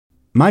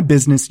My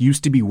business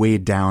used to be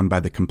weighed down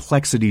by the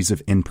complexities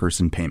of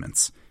in-person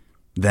payments.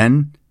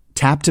 Then,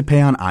 Tap to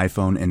Pay on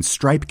iPhone and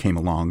Stripe came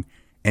along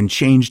and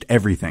changed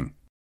everything.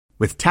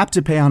 With Tap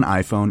to Pay on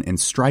iPhone and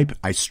Stripe,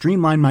 I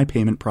streamlined my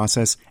payment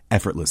process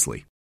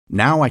effortlessly.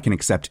 Now I can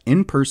accept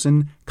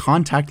in-person,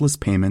 contactless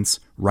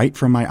payments right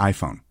from my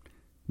iPhone.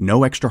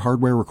 No extra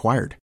hardware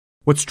required.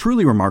 What's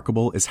truly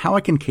remarkable is how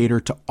I can cater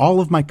to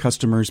all of my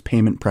customers'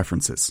 payment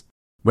preferences.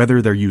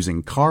 Whether they're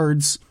using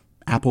cards,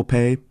 Apple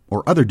Pay,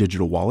 or other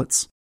digital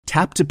wallets,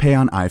 Tap to Pay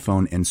on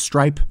iPhone and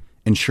Stripe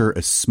ensure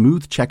a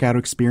smooth checkout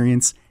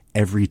experience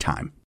every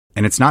time.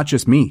 And it's not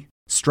just me.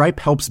 Stripe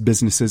helps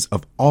businesses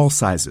of all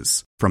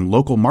sizes, from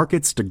local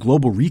markets to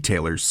global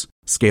retailers,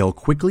 scale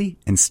quickly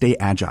and stay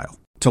agile.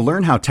 To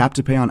learn how Tap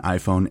to Pay on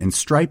iPhone and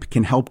Stripe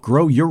can help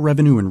grow your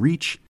revenue and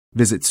reach,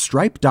 visit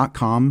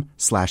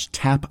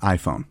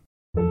stripe.com/tapiphone.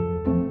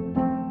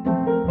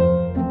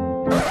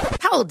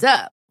 Hold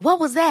up. What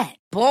was that?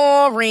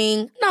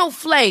 Boring. No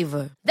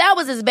flavor. That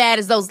was as bad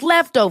as those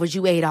leftovers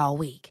you ate all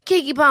week.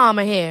 Keke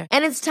Palmer here,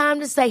 and it's time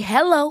to say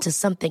hello to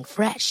something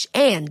fresh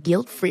and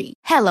guilt-free.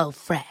 Hello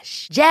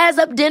Fresh. Jazz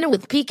up dinner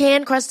with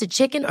pecan-crusted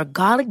chicken or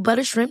garlic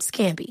butter shrimp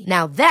scampi.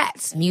 Now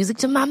that's music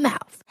to my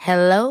mouth.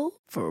 Hello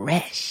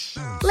Fresh.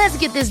 Let's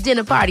get this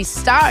dinner party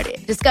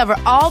started. Discover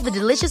all the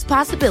delicious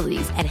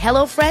possibilities at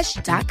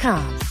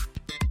HelloFresh.com.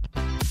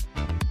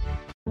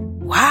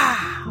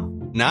 Wow.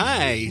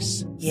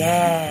 Nice.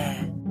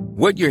 Yeah.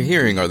 What you're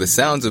hearing are the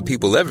sounds of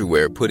people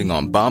everywhere putting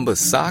on Bombas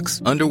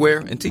socks, underwear,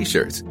 and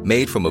T-shirts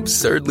made from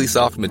absurdly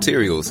soft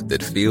materials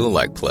that feel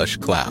like plush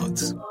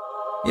clouds.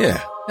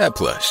 Yeah, that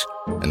plush.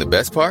 And the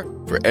best part?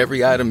 For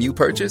every item you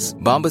purchase,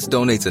 Bombas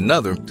donates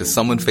another to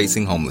someone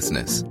facing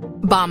homelessness.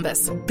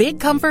 Bombas. Big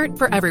comfort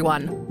for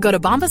everyone. Go to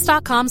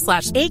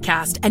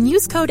bombas.com/ACAST and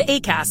use code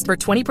ACAST for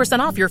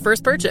 20% off your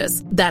first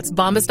purchase. That's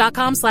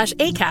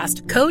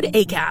bombas.com/ACAST. Code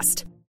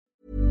ACAST.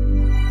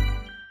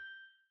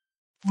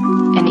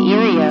 An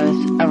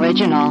Erios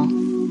original.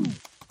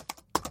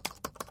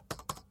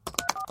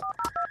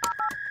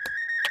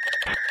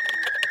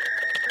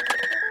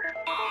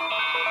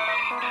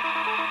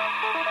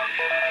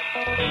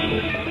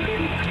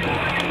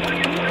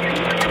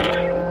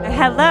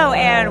 Hello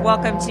and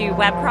welcome to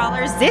Web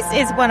Crawlers. This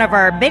is one of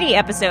our mini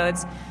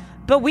episodes,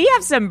 but we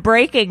have some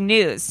breaking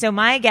news. So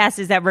my guess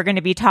is that we're going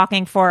to be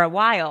talking for a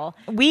while.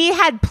 We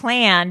had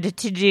planned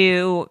to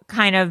do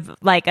kind of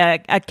like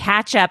a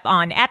catch-up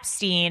on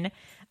Epstein.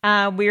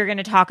 We were going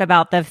to talk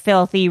about the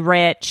Filthy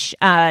Rich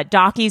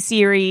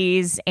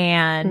docuseries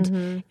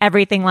and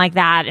everything like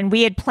that. And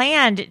we had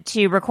planned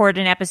to record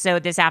an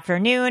episode this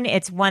afternoon.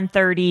 It's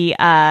 1:30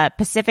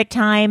 Pacific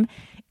time.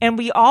 And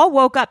we all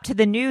woke up to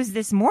the news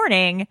this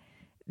morning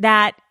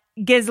that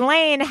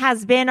Ghislaine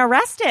has been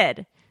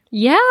arrested.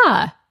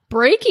 Yeah.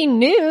 Breaking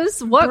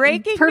news. What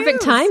Breaking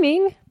perfect news.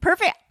 timing.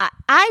 Perfect.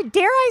 I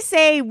dare I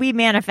say we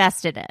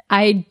manifested it.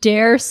 I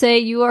dare say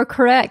you are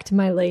correct,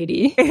 my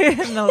lady.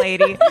 The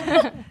lady.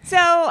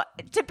 So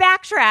to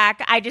backtrack,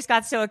 I just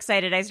got so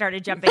excited I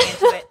started jumping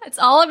into it. That's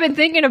all I've been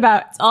thinking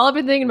about. It's all I've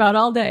been thinking about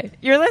all day.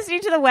 You're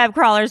listening to the Web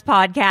Crawlers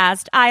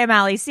podcast. I am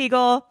Allie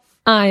Siegel.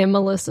 I am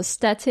Melissa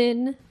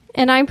Stettin.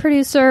 And I'm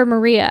producer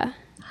Maria.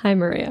 Hi,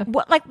 Maria.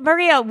 What, like,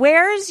 Maria,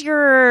 where's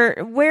your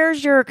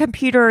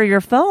computer or your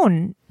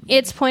phone?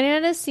 It's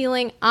pointed at a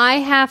ceiling. I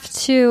have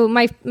to.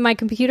 My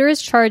computer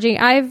is charging.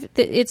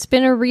 It's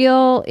been a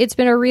real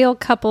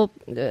couple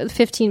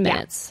 15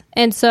 minutes,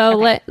 and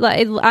so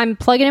I'm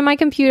plugging in my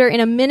computer. In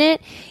a minute,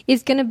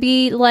 it's gonna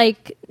be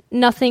like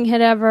nothing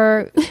had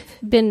ever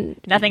been.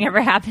 Nothing ever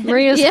happened.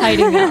 Maria's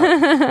hiding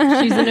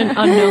out. She's in an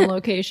unknown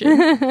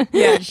location.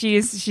 Yeah,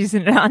 she's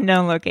in an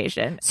unknown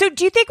location. So,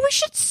 do you think we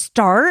should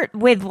start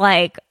with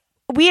like?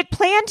 We had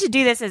planned to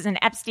do this as an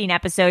Epstein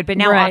episode, but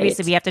now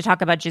obviously we have to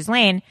talk about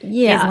Ghislaine.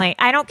 Yeah. Ghislaine,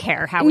 I don't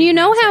care how. You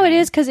know how it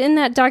is, because in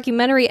that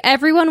documentary,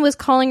 everyone was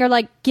calling her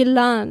like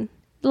Ghislaine,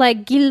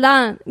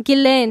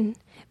 Ghislaine,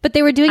 but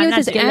they were doing it with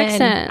his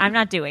accent. I'm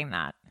not doing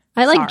that.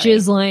 I like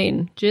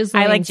Ghislaine.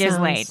 I like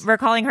Ghislaine. We're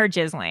calling her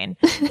Ghislaine.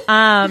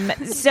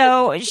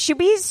 So should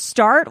we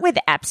start with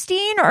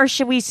Epstein or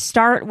should we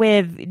start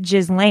with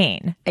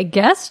Ghislaine? I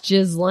guess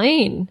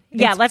Ghislaine.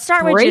 Yeah, let's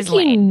start with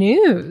Ghislaine. Breaking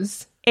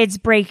news. It's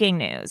breaking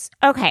news.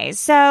 Okay,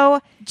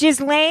 so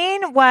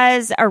Ghislaine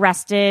was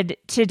arrested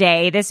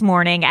this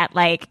morning at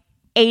like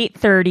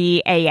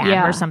 8:30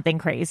 a.m. or something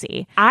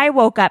crazy. I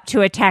woke up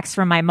to a text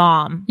from my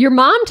mom. Your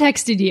mom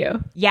texted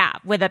you? Yeah,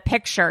 with a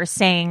picture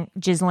saying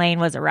Ghislaine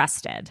was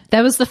arrested.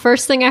 That was the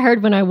first thing I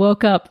heard when I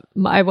woke up.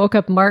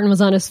 Martin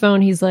was on his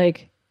phone. He's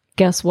like,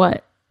 guess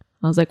what?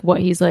 I was like,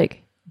 what? He's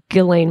like,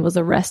 Ghislaine was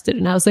arrested.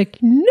 And I was like,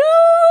 no!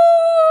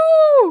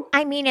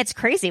 I mean, it's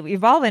crazy.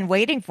 We've all been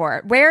waiting for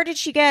it. Where did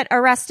she get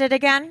arrested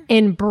again?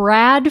 In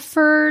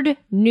Bradford,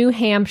 New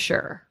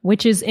Hampshire,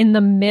 which is in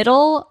the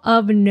middle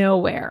of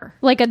nowhere.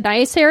 Like a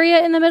nice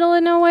area in the middle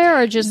of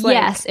nowhere, or just like...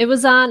 Yes, it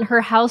was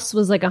her house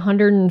was like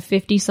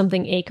 150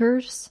 something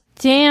acres.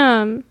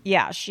 Damn.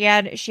 Yeah, she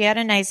had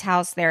a nice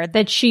house there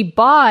that she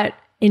bought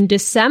in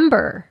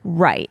December.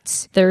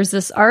 Right. There's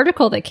this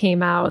article that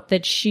came out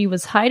that she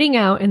was hiding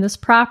out in this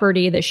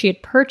property that she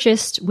had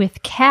purchased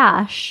with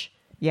cash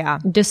Yeah.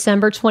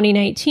 December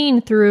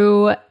 2019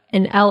 through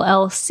an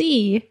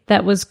LLC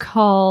that was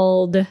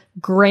called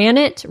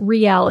Granite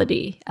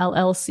Reality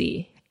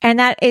LLC. And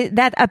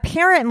that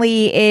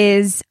apparently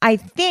is, I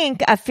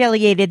think,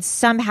 affiliated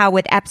somehow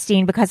with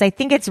Epstein because I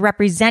think it's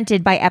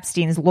represented by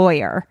Epstein's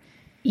lawyer.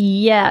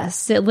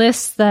 Yes, it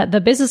lists that the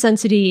business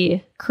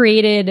entity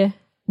created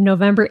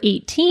November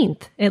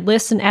 18th. It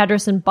lists an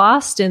address in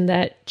Boston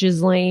that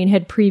Ghislaine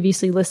had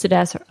previously listed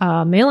as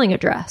a mailing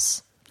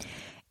address.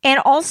 And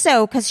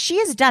also, because she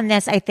has done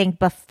this, I think,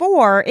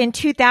 before in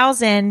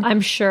 2000. I'm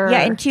sure.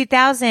 Yeah, in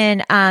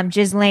 2000,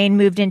 Ghislaine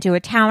moved into a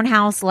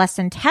townhouse less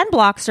than 10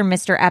 blocks from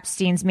Mr.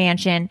 Epstein's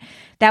mansion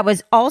that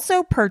was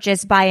also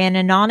purchased by an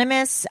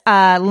anonymous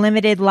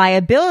limited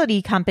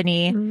liability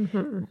company,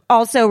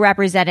 also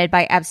represented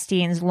by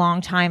Epstein's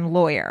longtime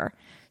lawyer.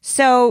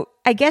 So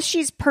I guess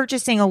she's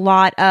purchasing a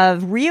lot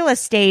of real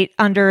estate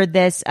under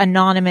this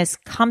anonymous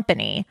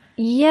company.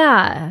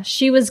 Yeah,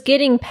 she was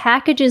getting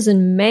packages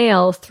in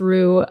mail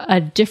through a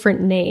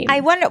different name. I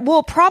wonder,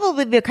 well,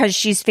 probably because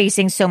she's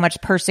facing so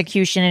much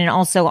persecution and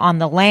also on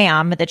the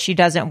lam that she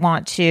doesn't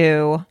want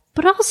to.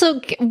 But also,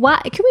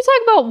 why? Can we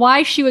talk about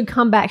why she would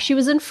come back? She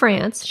was in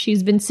France.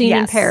 She's been seen in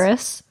Yes.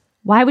 Paris.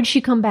 Why would she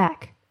come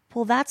back?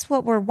 Well, that's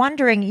what we're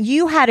wondering.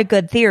 You had a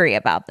good theory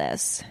about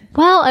this.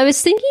 Well, I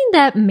was thinking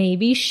that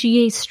maybe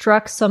she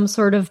struck some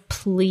sort of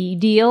plea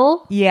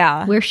deal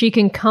Yeah. where she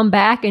can come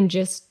back and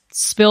just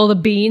spill the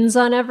beans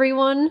on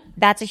everyone.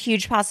 That's a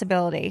huge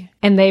possibility.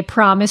 And they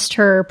promised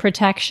her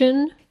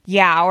protection.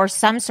 Yeah, or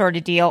some sort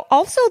of deal.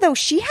 Also, though,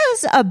 she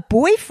has a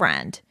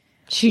boyfriend.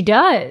 She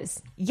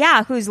does.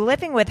 Yeah, who's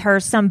living with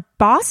her, some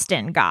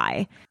Boston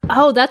guy.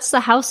 Oh, that's the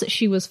house that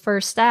she was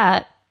first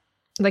at.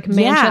 Like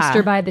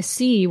Manchester by the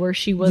Sea, where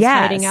she was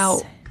Yes. hiding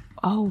out.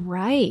 Oh,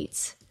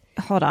 right.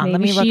 Hold on, Maybe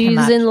let me look him she's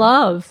up. in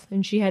love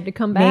and she had to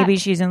come back. Maybe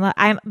she's in love.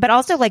 But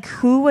also, like,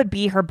 who would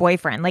be her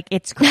boyfriend? Like,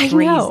 it's I crazy.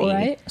 know,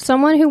 right?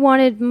 Someone who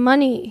wanted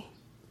money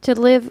to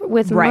live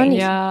with Right.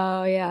 money.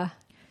 Oh, yeah.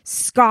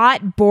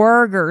 Scott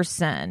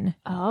Borgerson.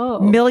 Oh.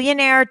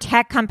 Millionaire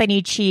tech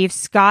company chief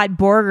Scott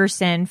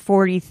Borgerson,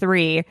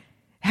 43,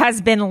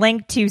 has been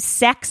linked to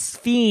sex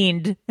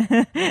fiend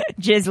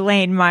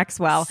Ghislaine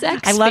Maxwell.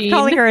 Sex I love fiend?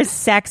 calling her a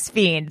sex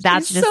fiend.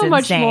 That's She's just so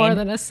much insane. more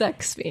than a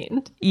sex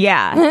fiend.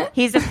 Yeah.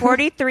 He's a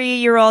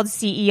 43-year-old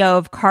CEO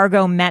of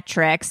Cargo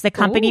Metrics. The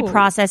company Ooh.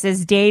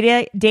 processes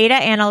data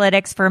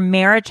analytics for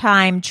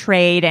maritime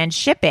trade and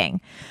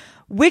shipping.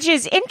 Which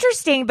is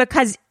interesting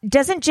because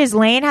doesn't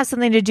Ghislaine have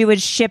something to do with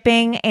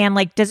shipping? And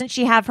like, doesn't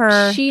she have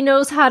her? She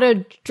knows how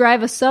to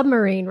drive a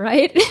submarine,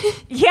 right?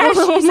 Yeah,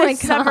 Oh she's my a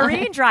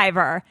submarine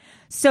driver.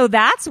 So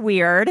that's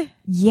weird.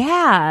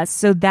 Yeah,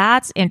 so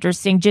that's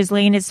interesting.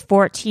 Ghislaine is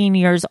 14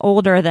 years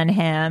older than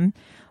him.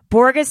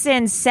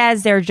 Borgeson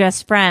says they're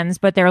just friends,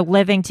 but they're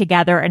living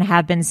together and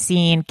have been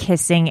seen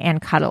kissing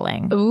and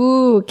cuddling.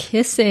 Ooh,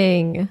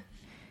 kissing.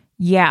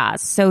 Yeah,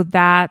 so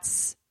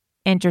that's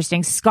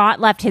interesting. Scott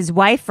left his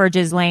wife for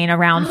Ghislaine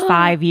around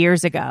 5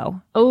 years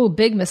ago. Oh,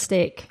 big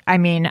mistake. I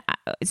mean,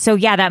 so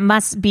yeah, that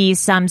must be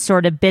some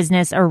sort of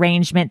business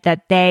arrangement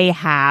that they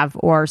have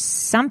or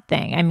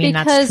something. I mean,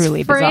 Because that's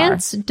truly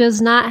France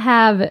does not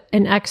have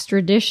an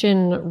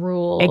extradition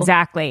rule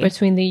Exactly.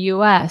 between the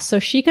U.S. So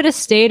she could have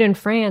stayed in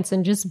France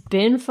and just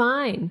been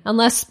fine.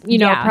 Unless,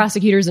 Yeah.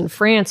 prosecutors in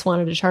France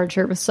wanted to charge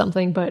her with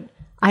something, but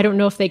I don't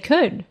know if they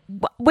could.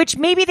 bizarre. Which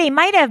maybe they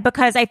might have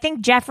because I think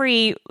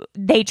Jeffrey,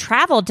 they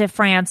traveled to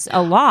France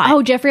a lot.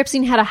 Oh, Jeffrey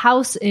Epstein had a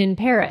house in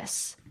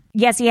Paris.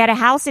 Yes, he had a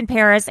house in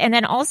Paris. And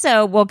then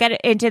also, we'll get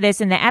into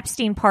this in the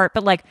Epstein part,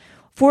 but like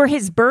for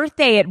his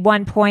birthday at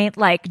one point,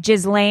 like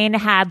Ghislaine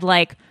had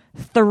like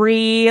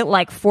 3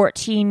 like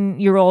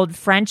 14-year-old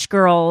French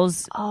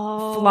girls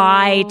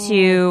fly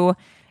to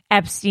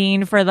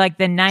Epstein for like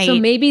the night. So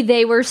maybe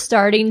they were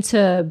starting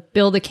to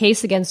build a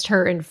case against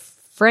her in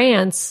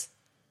France.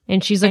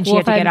 And she's like, And she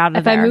well, had to get out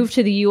of if I there. move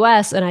to the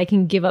U.S. and I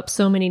can give up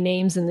so many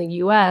names in the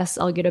U.S.,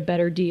 I'll get a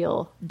better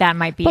deal. That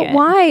might be But it.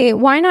 why?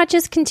 Why not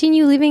just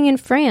continue living in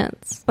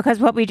France? Because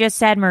what we just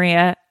said,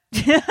 Maria.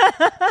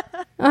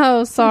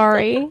 Oh,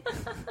 sorry.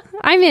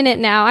 I'm in it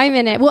now. I'm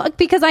in it. Well,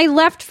 because I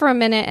left for a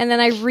minute and then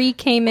I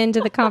came into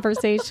the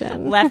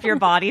conversation. Left your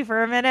body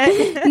for a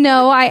minute.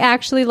 No, I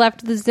actually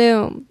left the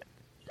Zoom.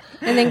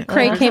 And then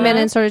Craig came in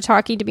and started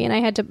talking to me, and I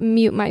had to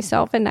mute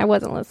myself, and I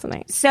wasn't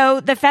listening. So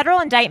the federal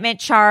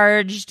indictment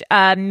charged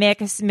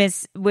the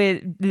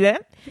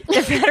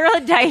federal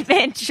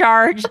indictment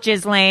charged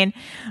Ghislaine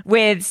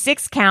with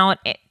 6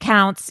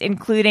 counts,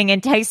 including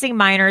enticing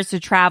minors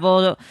to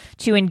travel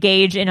to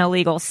engage in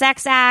illegal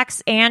sex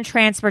acts and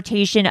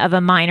transportation of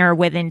a minor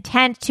with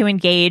intent to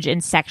engage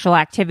in sexual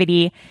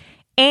activity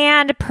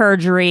and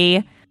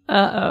perjury.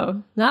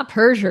 Uh-oh. Not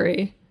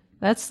perjury.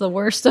 That's the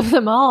worst of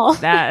them all.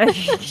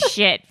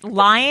 Shit.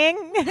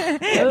 Lying?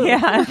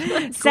 Yeah.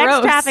 Sex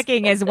Gross.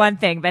 trafficking is one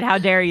thing, but how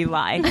dare you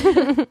lie?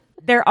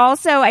 They're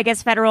also, I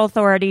guess, federal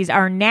authorities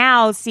are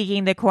now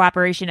seeking the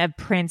cooperation of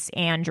Prince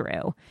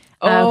Andrew.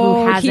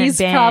 who hasn't he's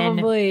been.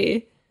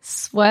 probably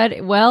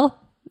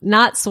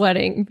not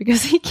sweating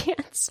because he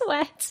can't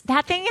sweat.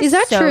 That thing is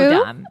that so true?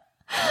 dumb.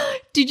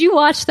 Did you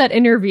watch that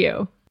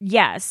interview?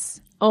 Yes.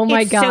 Oh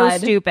my It's God. so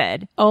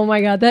stupid. Oh my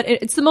God.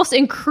 It's the most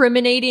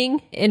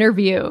incriminating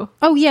interview.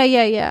 Oh,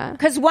 yeah.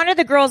 Because one of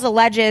the girls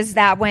alleges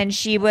that when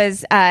she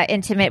was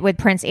intimate with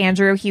Prince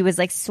Andrew, he was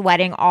like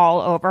sweating all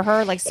over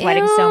her, like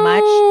sweating so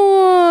much.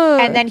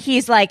 And then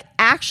he's like,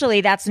 actually,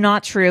 that's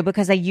not true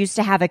because I used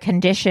to have a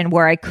condition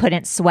where I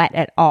couldn't sweat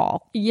at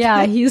all.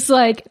 Yeah, he's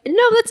like,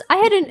 no, I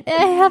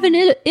have an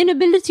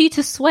inability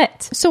to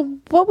sweat. So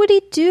what would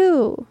he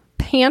do?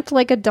 Pant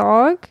like a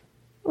dog?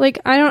 Like,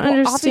 I don't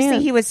understand.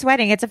 Obviously, he was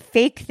sweating. It's a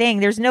fake thing.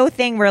 There's no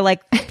thing where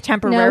like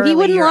temporarily. No, he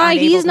wouldn't you're lie.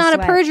 unable He's to not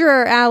sweat. a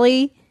perjurer,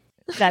 Allie.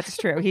 That's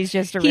true. He's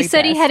just a He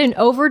said he rapist. had an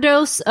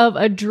overdose of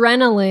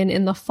adrenaline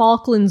in the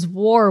Falklands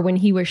War when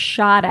he was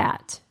shot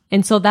at.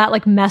 And so that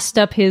like messed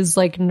up his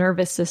like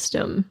nervous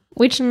system,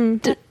 which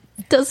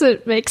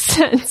doesn't make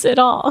sense at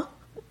all.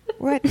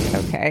 What?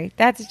 Okay.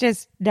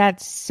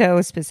 That's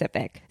so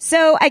specific.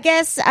 So I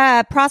guess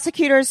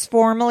prosecutors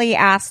formally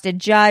asked a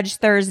judge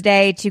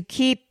Thursday to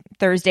keep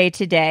Thursday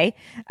today.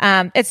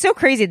 It's so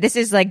crazy. This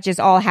is like just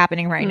all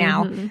happening right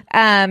now.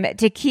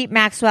 To keep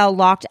Maxwell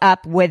locked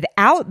up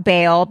without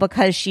bail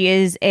because she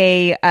is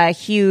a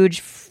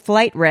huge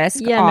flight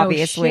risk, Yeah, no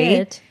obviously.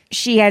 shit.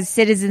 She has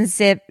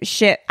citizenship.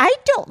 I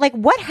don't like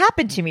what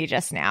happened to me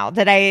just now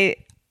that I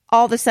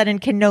all of a sudden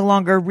can no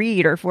longer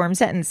read or form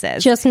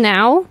sentences. Just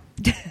now?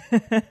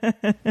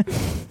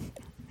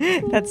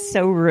 That's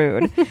so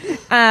rude.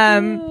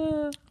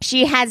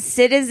 She has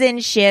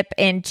citizenship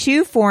in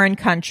 2 foreign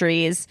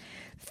countries,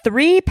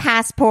 3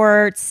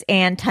 passports,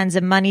 and tons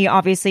of money,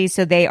 obviously,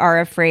 so they are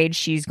afraid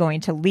she's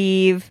going to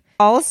leave.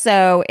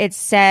 Also, it's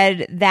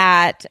said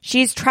that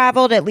she's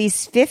traveled at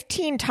least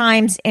 15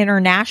 times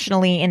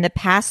internationally in the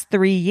past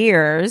 3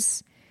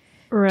 years.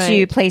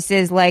 To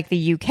places like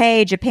the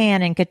UK,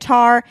 Japan, and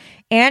Qatar.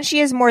 And she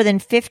has more than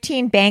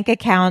 15 bank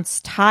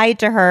accounts tied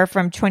to her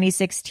from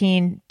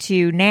 2016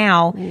 to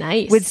now.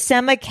 Nice. With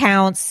some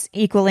accounts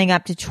equaling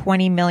up to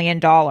 $20 million.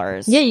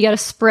 Yeah, you got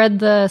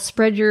to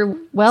spread your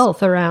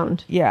wealth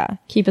around. Yeah.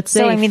 Keep it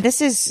safe. So, I mean, this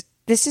is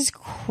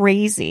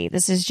crazy.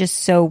 This is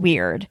just so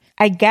weird.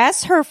 I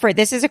guess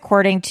this is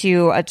according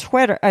to a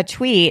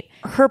tweet.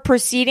 Her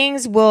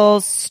proceedings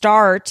will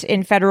start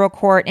in federal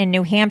court in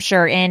New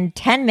Hampshire in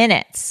 10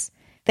 minutes.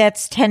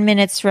 That's 10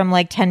 minutes from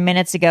like 10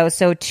 minutes ago.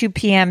 So 2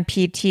 p.m.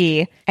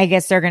 PT, I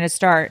guess they're going to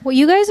start. Well,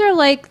 you guys are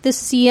like the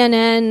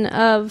CNN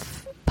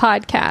of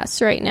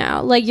podcasts right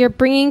now. Like, you're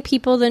bringing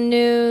people the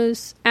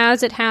news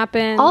as it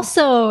happens.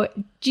 Also,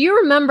 do you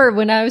remember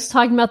when I was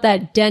talking about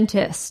that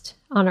dentist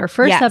on our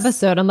first Yes.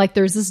 episode? I'm like,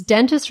 there's this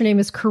dentist. Her name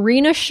is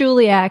Karina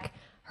Shuliak.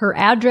 Her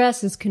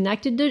address is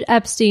connected to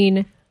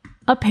Epstein.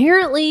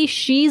 Apparently,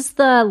 she's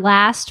the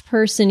last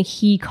person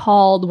he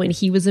called when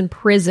he was in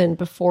prison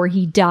before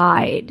he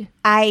died.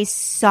 I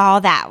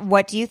saw that.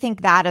 What do you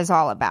think that is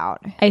all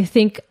about? I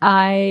think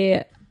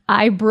I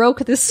broke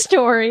this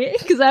story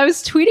because I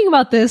was tweeting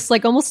about this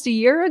like almost a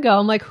year ago.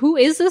 I'm like, who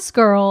is this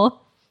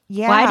girl?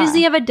 Yeah. Why does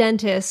he have a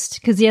dentist?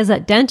 Because he has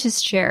that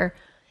dentist chair.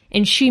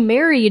 And she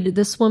married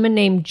this woman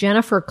named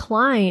Jennifer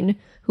Klein,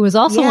 who was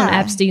also one of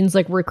Epstein's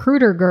like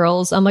recruiter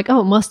girls. I'm like, oh,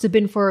 it must have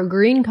been for a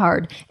green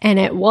card. And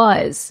it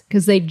was,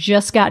 because they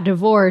just got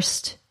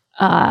divorced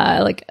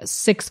like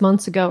 6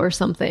 months ago or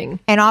something.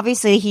 And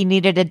obviously he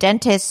needed a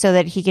dentist so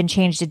that he can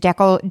change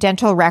the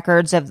dental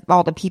records of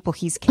all the people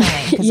he's killing.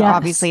 Because Yes.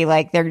 obviously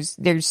like there's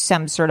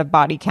some sort of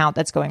body count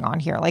that's going on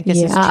here. Like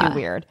this is Yeah. too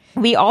weird.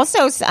 We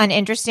also saw an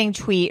interesting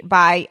tweet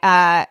by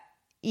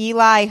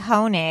Eli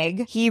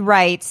Honig. He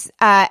writes,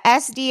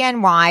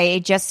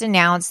 SDNY just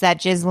announced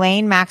that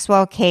Ghislaine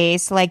Maxwell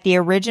case, like the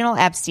original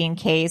Epstein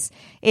case,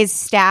 is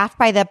staffed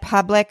by the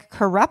Public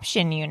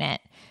Corruption Unit.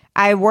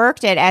 I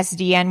worked at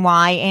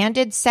SDNY and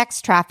did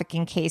sex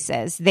trafficking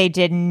cases. They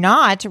did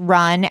not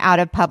run out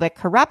of public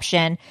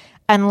corruption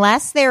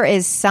unless there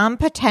is some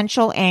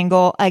potential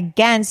angle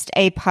against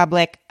a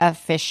public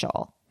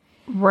official.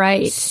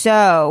 Right.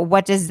 So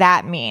what does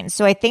that mean?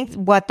 So I think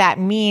what that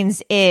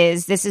means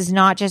is this is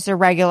not just a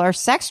regular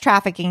sex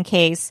trafficking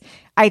case.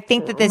 I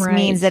think that this Right.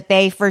 means that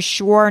they for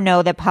sure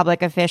know that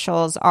public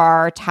officials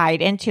are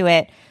tied into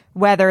it,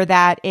 whether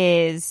that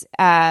is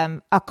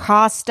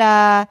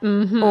Acosta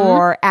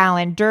or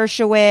Alan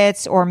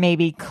Dershowitz or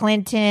maybe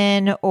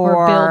Clinton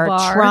or Bill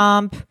Barr.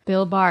 Trump.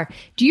 Bill Barr.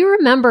 Do you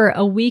remember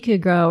a week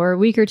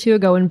or two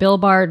ago when Bill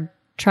Barr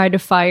tried to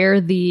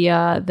fire the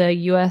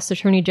U.S.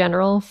 Attorney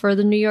General for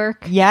the New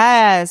York?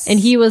 Yes. And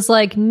he was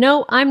like,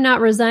 no, I'm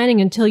not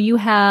resigning until you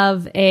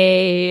have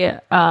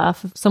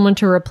someone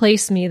to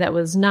replace me that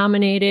was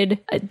nominated.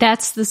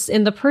 That's this,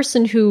 and the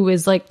person who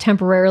is like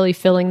temporarily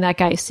filling that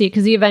guy's seat,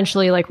 because he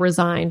eventually like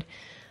resigned.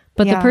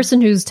 But the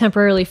person who's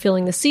temporarily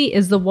filling the seat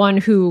is the one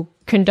who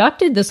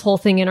conducted this whole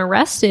thing and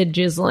arrested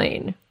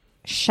Ghislaine.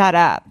 Shut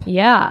up.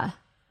 Yeah.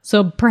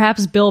 So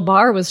perhaps Bill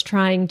Barr was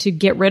trying to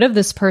get rid of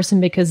this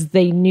person because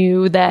they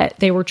knew that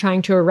they were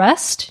trying to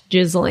arrest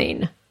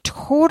Ghislaine.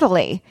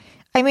 Totally.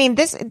 I mean,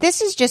 this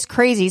is just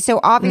crazy. So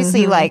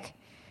obviously, like,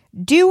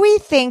 do we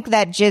think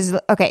that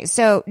okay,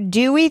 so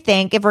do we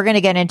think, if we're going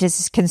to get into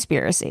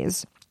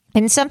conspiracies,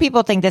 and some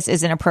people think this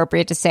isn't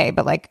appropriate to say,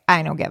 but like,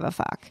 I don't give a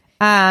fuck.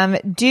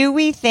 Do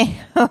we think,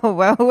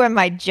 who am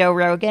I, Joe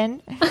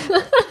Rogan?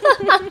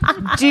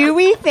 Do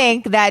we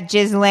think that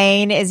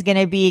Ghislaine is going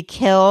to be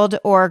killed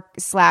or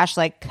 /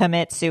 like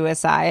commit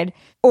suicide?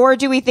 Or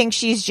do we think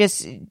she's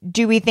going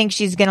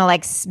to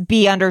like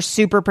be under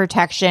super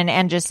protection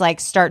and just like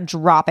start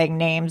dropping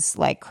names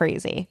like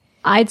crazy?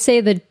 I'd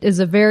say that is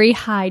a very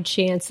high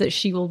chance that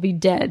she will be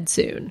dead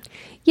soon.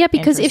 Yeah,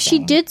 because if she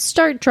did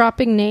start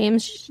dropping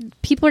names,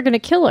 people are going to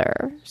kill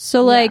her.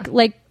 So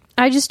like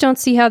I just don't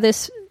see how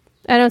this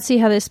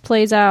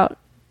plays out.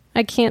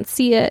 I can't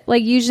see it.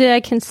 Like, usually I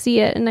can see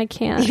it and I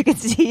can't. You can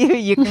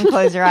see you can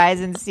close your eyes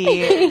and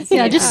see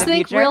yeah, just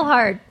think real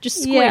hard. Just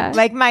squint. Yeah.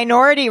 Like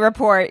Minority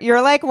Report.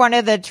 You're like one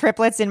of the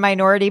triplets in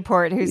Minority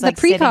Report who's like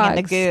sitting in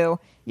the goo.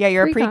 Yeah,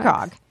 you're a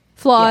precog.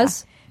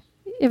 Flaws.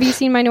 Yeah. Have you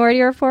seen Minority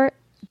Report?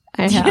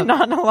 I have.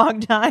 Not in a long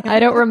time. I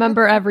don't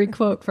remember every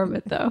quote from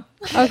it, though.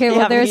 Okay,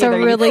 well, there's a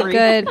really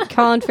good...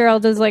 Colin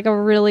Farrell does like a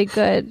really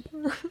good...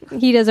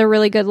 He does a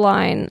really good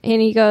line. And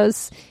he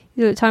goes...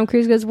 Tom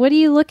Cruise goes, what are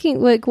you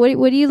looking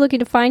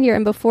to find here?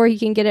 And before he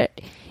can get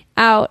it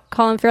out,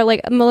 Colin Farrell,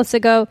 like, Melissa,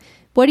 go,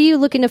 what are you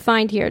looking to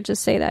find here?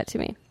 Just say that to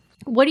me.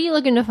 What are you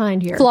looking to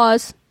find here?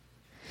 Flaws.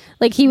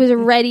 Like, he was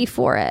ready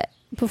for it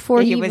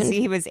before he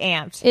was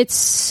amped. It's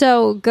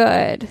so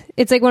good.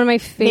 It's like one of my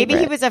favorite.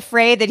 Maybe he was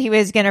afraid that he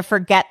was going to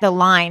forget the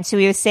line, so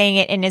he was saying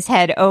it in his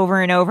head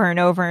over and over and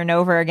over and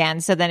over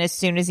again. So then as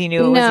soon as he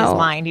knew it was his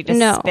line, he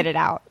just spit it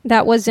out.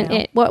 That wasn't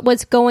it. What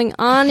was going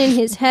on in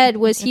his head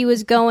was he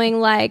was going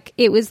like,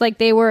 it was like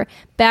they were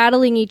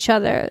battling each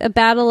other, a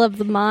battle of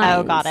the minds.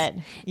 Oh, got it.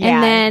 Yeah,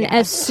 and then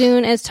as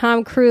soon as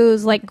Tom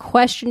Cruise like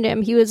questioned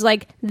him, he was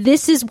like,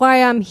 this is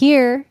why I'm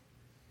here.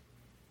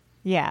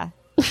 Yeah.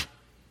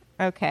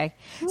 Okay.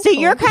 So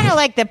you're kind of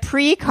like the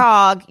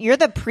precog. You're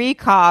the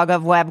precog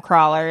of web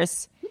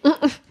crawlers.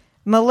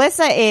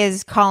 Melissa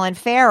is Colin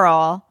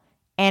Farrell,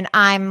 and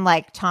I'm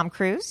like Tom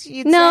Cruise.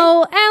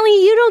 No,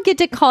 Allie, you don't get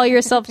to call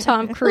yourself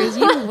Tom Cruise.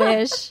 You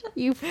wish.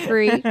 You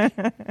freak.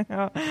 Okay,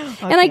 and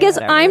I guess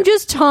whatever. I'm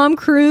just Tom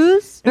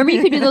Cruise. Remember,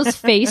 you could do those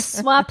face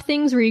swap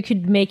things where you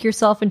could make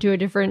yourself into a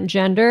different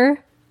gender?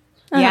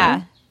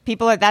 Yeah.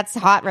 That's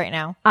hot right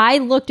now. I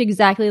looked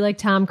exactly like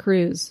Tom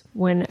Cruise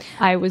when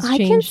I was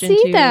changed into... I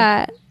can see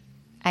that.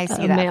 I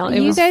see that. Male.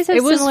 You guys have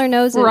similar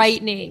noses.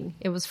 Frightening.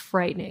 It was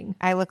frightening.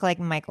 I look like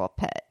Michael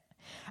Pitt.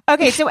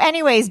 Okay, so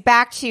anyways,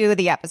 back to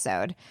the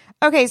episode.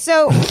 Okay,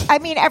 so, I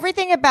mean,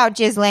 everything about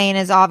Ghislaine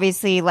is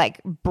obviously,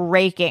 like,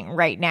 breaking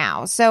right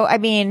now. So, I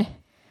mean,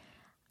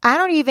 I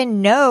don't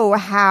even know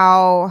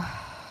how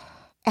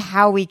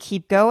we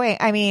keep going.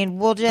 I mean,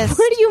 we'll just...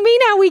 What do you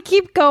mean how we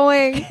keep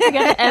going? We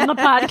gotta end the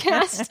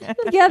podcast?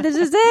 Yeah, this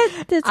is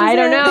it. I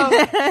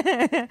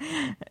don't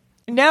know.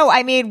 No,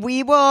 I mean,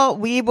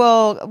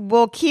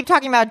 we'll keep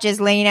talking about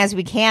Ghislaine as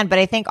we can, but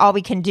I think all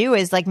we can do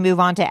is like move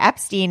on to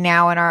Epstein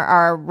now and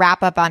our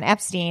wrap up on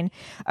Epstein.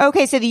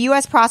 Okay, so the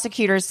U.S.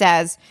 prosecutor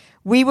says,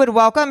 we would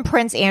welcome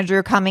Prince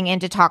Andrew coming in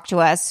to talk to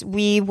us.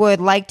 We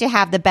would like to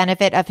have the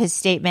benefit of his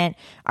statement.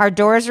 Our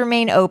doors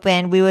remain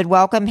open. We would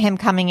welcome him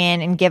coming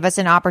in and give us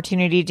an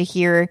opportunity to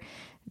hear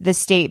the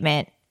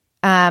statement.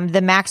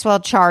 The Maxwell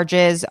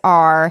charges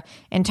are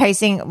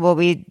enticing, well,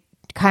 we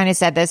kind of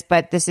said this,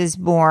 but this is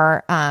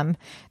more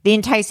the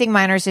enticing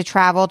minors to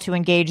travel to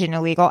engage in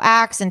illegal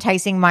acts,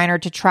 enticing minor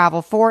to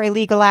travel for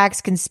illegal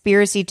acts,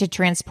 conspiracy to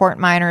transport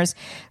minors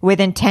with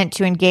intent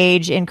to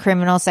engage in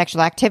criminal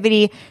sexual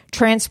activity,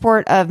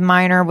 transport of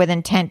minor with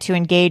intent to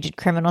engage in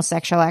criminal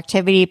sexual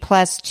activity,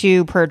 plus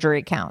 2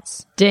 perjury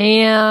counts.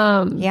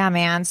 Damn. Yeah,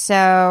 man.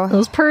 So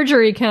those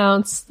perjury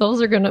counts, those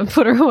are going to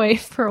put her away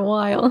for a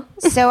while.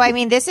 So, I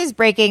mean, this is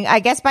breaking. I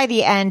guess by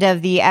the end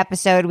of the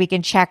episode, we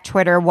can check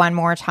Twitter one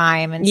more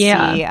time and see.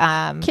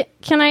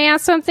 Can I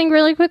ask something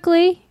really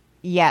quickly?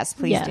 Yes,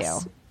 please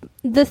do.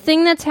 The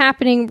thing that's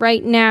happening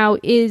right now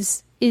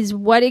is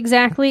what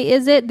exactly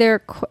is it?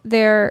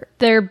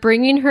 They're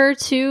bringing her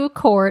to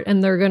court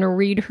and they're going to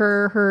read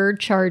her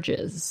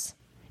charges.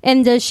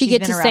 And does she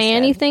get to say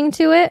anything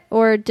to it,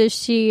 or does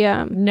she?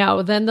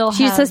 No. Then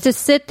she just has to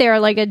sit there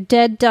like a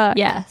dead duck.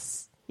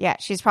 Yes. Yeah,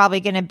 she's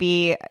probably going to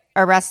be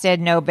arrested,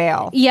 no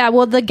bail. Yeah,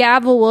 well, the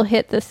gavel will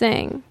hit the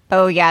thing.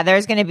 Oh yeah,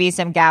 there's going to be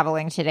some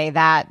gaveling today.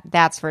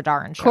 That's for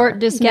darn sure. Court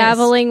dismissed.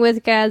 Gaveling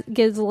with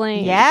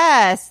Ghislaine.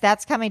 Yes,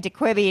 that's coming to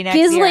Quibi next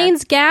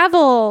Ghislaine's year.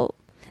 gavel.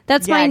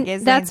 That's my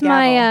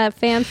gavel.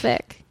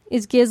 fanfic.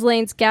 Is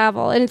Ghislaine's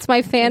gavel, and it's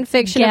my fan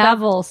fiction.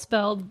 Gavel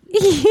spelled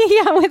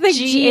yeah, with a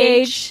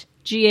GH.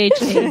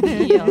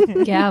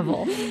 GHAVL.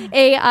 Gavel.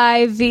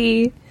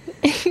 AIV.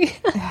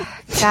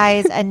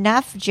 Guys,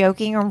 enough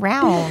joking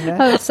around.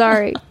 Oh,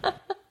 sorry.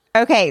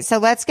 Okay, so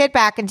let's get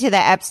back into the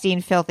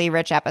Epstein Filthy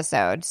Rich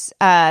episodes,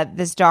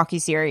 this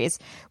docuseries,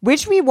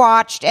 which we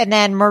watched, and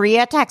then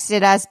Maria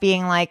texted us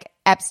being like,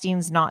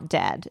 Epstein's not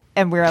dead.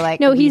 And we were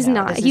like, no, he's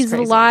not. He's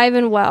alive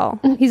and well.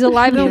 He's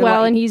alive and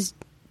well, and he's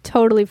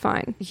totally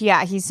fine.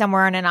 Yeah, he's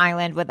somewhere on an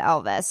island with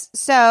Elvis.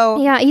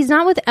 So Yeah, he's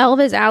not with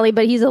Elvis, Allie,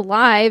 but he's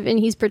alive and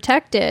he's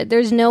protected.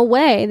 There's no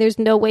way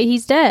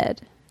he's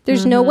dead.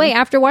 There's no way.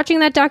 After watching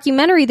that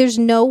documentary, there's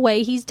no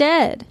way he's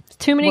dead.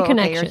 Too many Okay,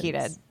 connections. you're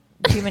heated.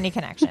 Too many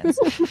connections.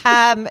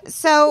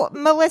 So,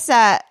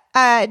 Melissa,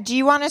 do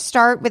you want to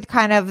start with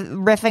kind of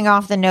riffing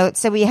off the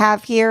notes that we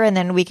have here, and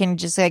then we can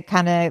just like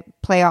kind of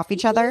play off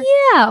each other?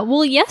 Yeah.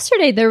 Well,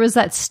 yesterday there was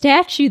that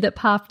statue that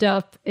popped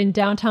up in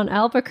downtown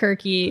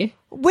Albuquerque.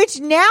 Which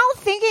now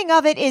thinking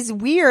of it is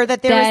weird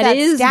that there That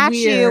was is that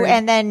statue weird.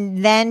 and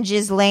then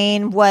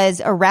Ghislaine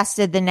was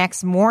arrested the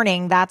next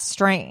morning. That's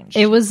strange.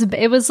 It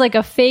was like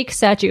a fake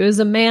statue. It was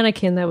a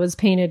mannequin that was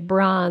painted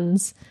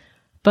bronze,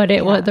 but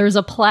there was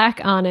a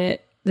plaque on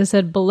it that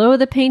said below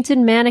the painted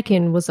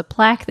mannequin was a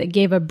plaque that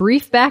gave a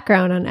brief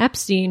background on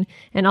Epstein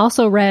and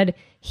also read,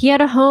 he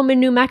had a home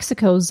in New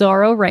Mexico,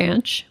 Zorro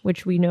Ranch,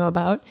 which we know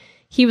about.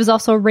 He was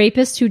also a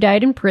rapist who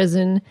died in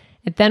prison.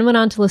 It then went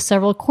on to list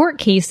several court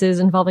cases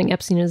involving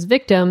Epstein and his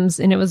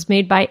victims, and it was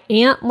made by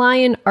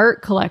Antlion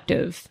Art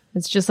Collective.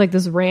 It's just like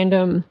this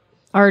random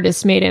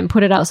artist made it and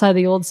put it outside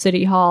the old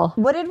city hall.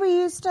 What did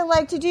we used to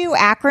like to do?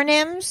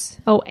 Acronyms?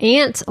 Oh,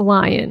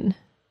 Antlion.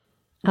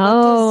 I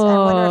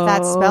wonder if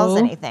that spells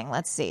anything.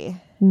 Let's see.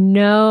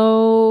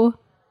 No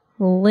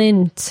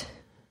lint.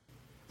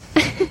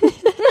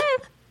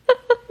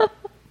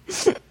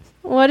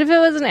 What if it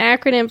was an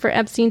acronym for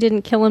Epstein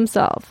didn't kill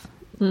himself?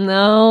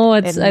 No,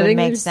 I would think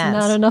make there's sense.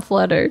 not enough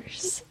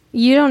letters.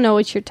 You don't know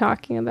what you're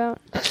talking about.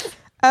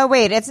 Oh,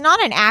 wait. It's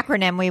not an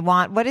acronym we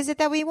want. What is it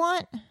that we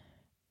want?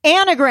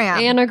 Anagram.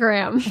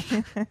 Anagram.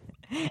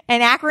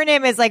 An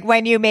acronym is like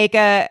when you make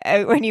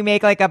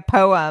like a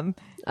poem.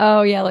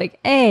 Oh, yeah, like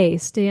A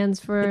stands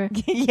for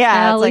Yeah,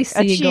 Allie it's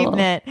like Siegel.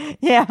 achievement.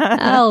 Yeah.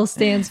 L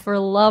stands for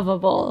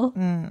lovable.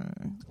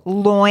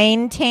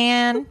 Loin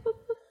tan.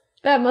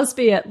 That must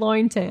be it.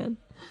 Loin tan.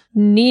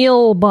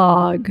 Neil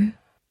Bog.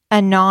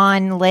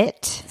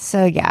 Anon-lit.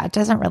 So yeah, it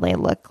doesn't really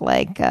look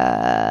like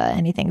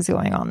anything's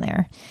going on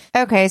there.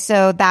 Okay,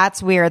 so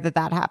that's weird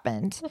that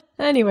happened.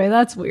 Anyway,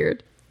 that's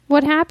weird.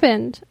 What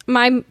happened?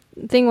 My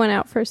thing went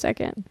out for a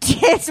second.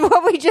 It's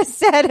what we just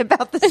said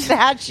about the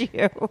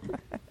statue.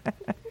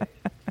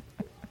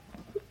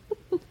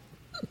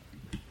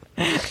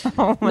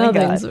 Oh my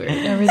Nothing's God. weird.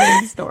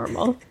 Everything's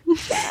normal.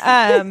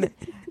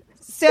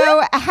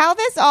 So how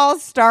this all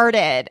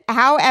started,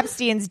 how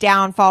Epstein's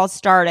downfall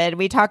started,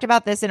 we talked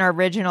about this in our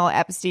original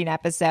Epstein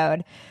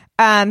episode,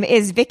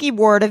 is Vicky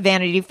Ward of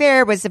Vanity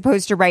Fair was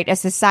supposed to write a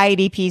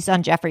society piece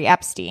on Jeffrey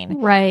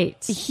Epstein.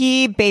 Right.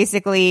 He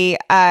basically,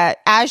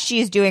 as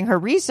she's doing her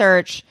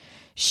research,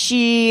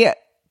 she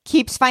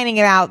keeps finding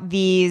out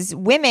these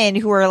women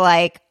who are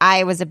like,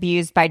 I was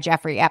abused by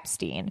Jeffrey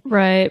Epstein.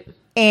 Right.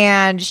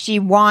 And she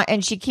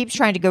keeps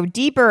trying to go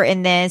deeper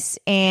in this,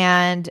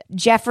 and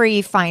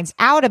Jeffrey finds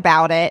out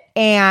about it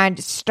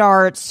and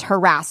starts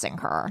harassing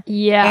her.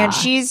 Yeah. And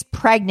she's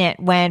pregnant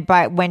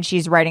when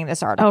she's writing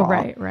this article. Oh,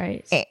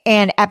 right.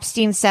 And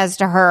Epstein says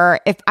to her,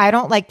 if I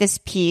don't like this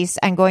piece,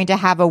 I'm going to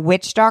have a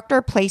witch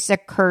doctor place a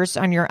curse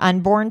on your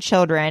unborn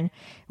children.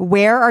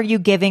 Where are you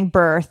giving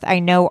birth? I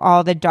know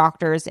all the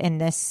doctors in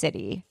this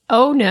city.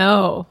 Oh,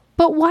 no.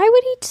 But why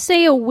would he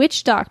say a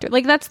witch doctor?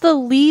 Like, that's the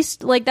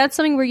least, like, that's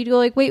something where you'd go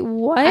like, wait,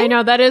 what? I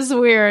know, that is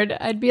weird.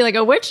 I'd be like,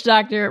 a witch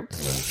doctor?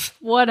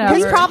 Whatever.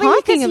 He's probably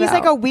talking because he's about?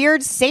 like a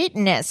weird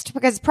Satanist,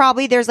 because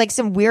probably there's like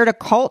some weird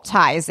occult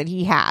ties that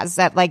he has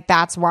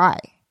that's why.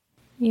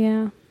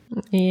 Yeah.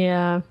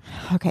 Yeah.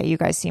 Okay, you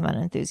guys seem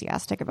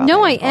unenthusiastic about No,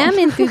 that I info. am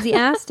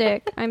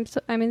enthusiastic. I'm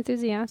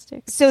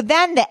enthusiastic. So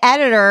then the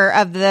editor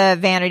of the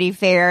Vanity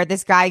Fair,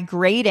 this guy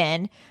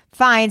Graydon,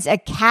 finds a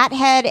cat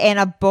head and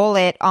a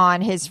bullet on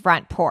his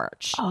front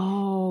porch.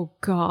 Oh,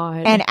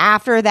 God. And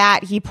after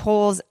that, he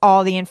pulls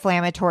all the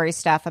inflammatory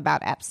stuff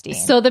about Epstein.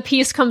 So the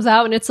piece comes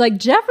out and it's like,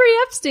 Jeffrey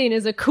Epstein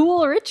is a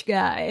cool rich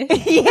guy.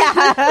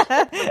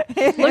 yeah.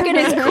 Look at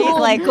his cool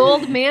like-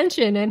 gold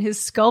mansion and his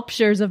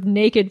sculptures of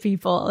naked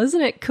people.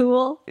 Isn't it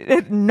cool?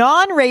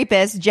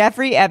 Non-rapist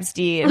Jeffrey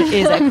Epstein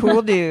is a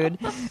cool dude.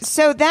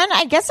 So then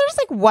I guess there's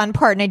like one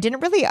part, and I didn't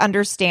really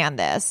understand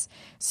this.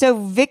 So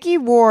Vicky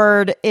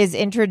Ward is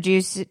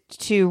introduced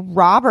to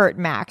Robert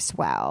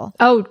Maxwell.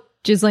 Oh,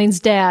 Ghislaine's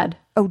dad.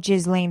 Oh,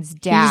 Ghislaine's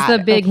dad. He's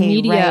the big Okay,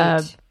 media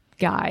right.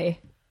 guy.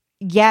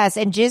 Yes,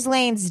 and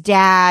Ghislaine's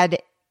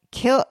dad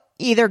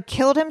either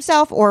killed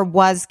himself or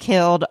was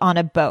killed on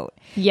a boat.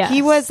 Yes.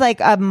 He was like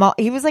a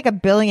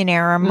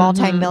billionaire or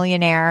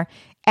multimillionaire,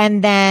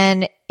 and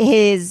then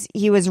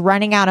he was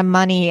running out of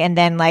money and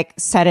then like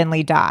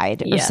suddenly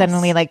died or Yes.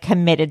 suddenly like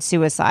committed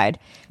suicide.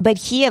 But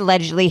he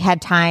allegedly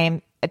had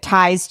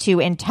ties to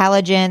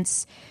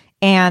intelligence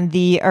and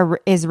the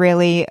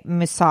Israeli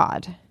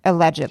Mossad,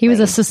 allegedly. He was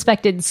a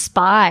suspected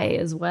spy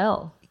as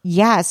well.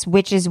 Yes,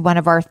 which is one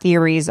of our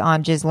theories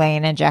on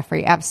Ghislaine and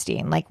Jeffrey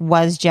Epstein. Like,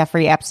 was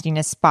Jeffrey Epstein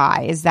a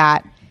spy? Is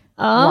that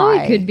Oh, why?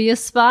 he could be a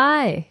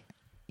spy.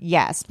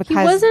 Yes, because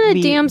He wasn't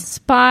a damn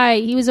spy.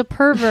 He was a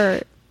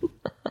pervert.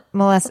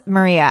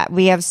 Maria,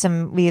 we have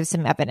some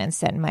evidence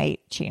that might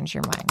change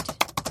your mind.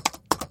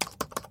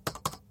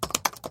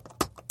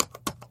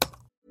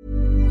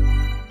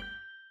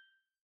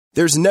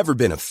 There's never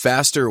been a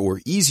faster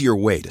or easier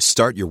way to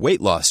start your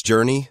weight loss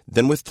journey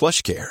than with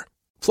PlushCare.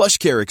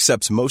 PlushCare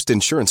accepts most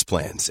insurance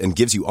plans and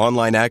gives you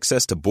online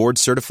access to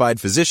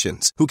board-certified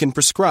physicians who can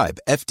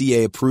prescribe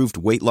FDA-approved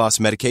weight loss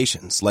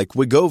medications like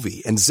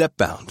Wegovy and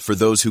Zepbound for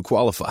those who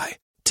qualify.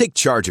 Take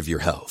charge of your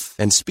health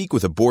and speak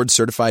with a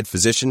board-certified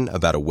physician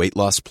about a weight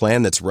loss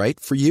plan that's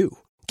right for you.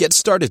 Get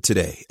started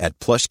today at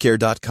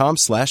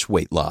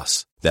plushcare.com/weight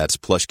loss. That's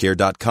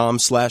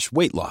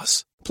plushcare.com/weight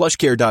loss.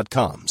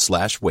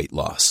 plushcare.com/weight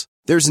loss.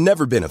 There's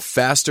never been a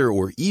faster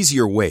or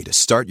easier way to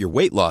start your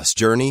weight loss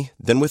journey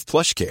than with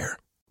PlushCare.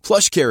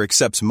 PlushCare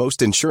accepts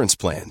most insurance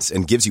plans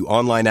and gives you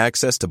online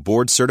access to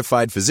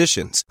board-certified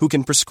physicians who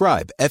can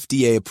prescribe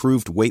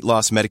FDA-approved weight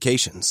loss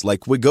medications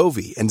like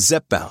Wegovy and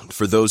Zepbound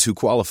for those who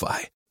qualify.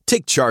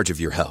 Take charge of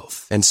your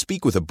health and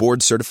speak with a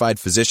board-certified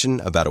physician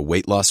about a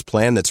weight loss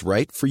plan that's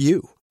right for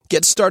you.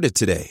 Get started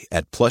today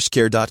at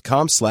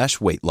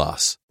plushcare.com/weight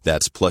loss.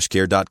 That's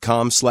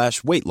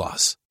plushcare.com/weight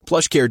loss.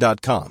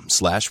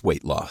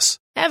 plushcare.com/weight loss.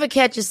 Ever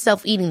catch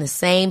yourself eating the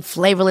same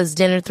flavorless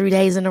dinner 3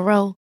 days in a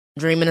row?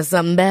 Dreaming of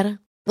something better?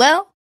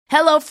 Well,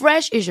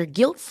 HelloFresh is your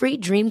guilt-free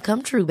dream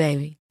come true,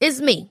 baby. It's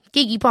me,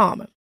 Keke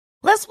Palmer.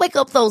 Let's wake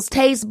up those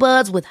taste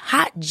buds with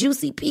hot,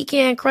 juicy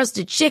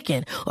pecan-crusted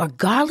chicken or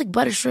garlic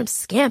butter shrimp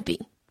scampi.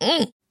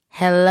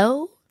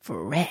 Hello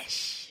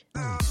Fresh.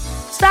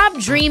 Stop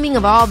dreaming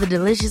of all the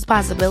delicious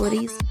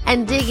possibilities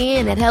and dig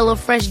in at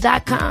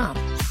HelloFresh.com.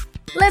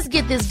 Let's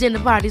get this dinner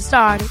party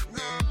started.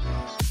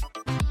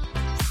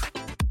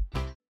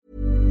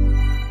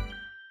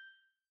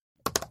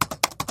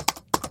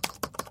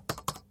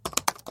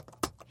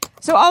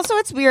 So also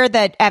it's weird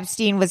that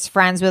Epstein was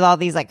friends with all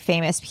these like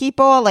famous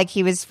people. Like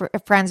he was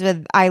friends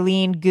with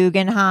Eileen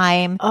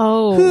Guggenheim,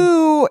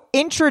 who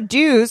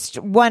introduced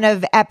one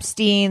of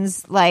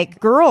Epstein's like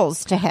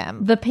girls to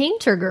him. The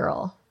painter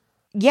girl.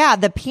 Yeah,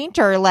 the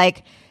painter.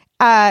 Like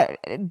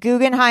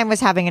Guggenheim was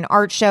having an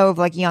art show of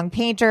like young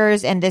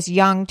painters, and this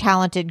young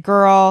talented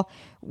girl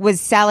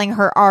was selling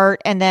her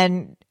art, and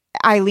then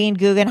Eileen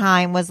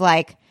Guggenheim was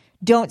like,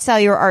 don't sell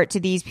your art to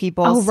these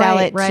people. Sell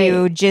it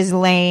to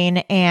Ghislaine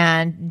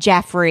and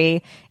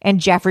Jeffrey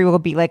will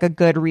be like a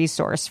good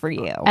resource for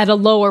you. At a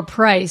lower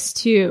price,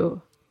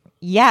 too.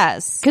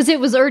 Yes. Because it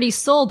was already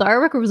sold. The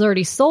artwork was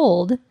already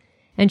sold.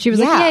 And she was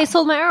like, yeah, I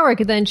sold my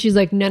artwork. And then she's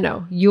like,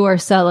 no, you are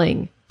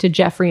selling to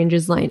Jeffrey and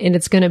Ghislaine, and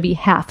it's going to be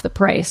half the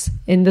price.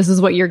 And this is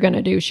what you're going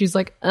to do. She's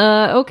like,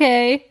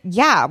 okay.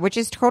 Yeah, which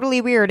is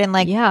totally weird. And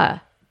like,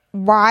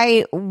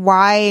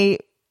 why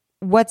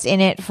what's in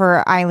it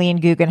for Eileen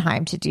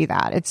Guggenheim to do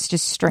that? It's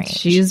just strange.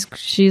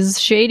 She's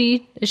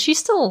shady. Is she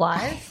still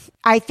alive?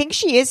 I think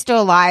she is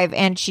still alive,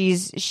 and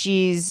she's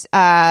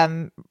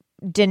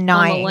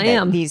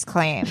denying these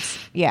claims.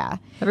 Yeah.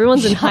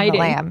 Everyone's in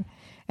hiding.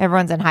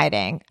 Everyone's in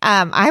hiding.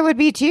 I would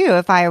be too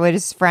if I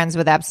was friends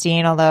with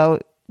Epstein, although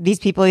these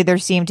people either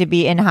seem to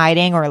be in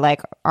hiding or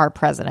like our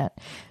president.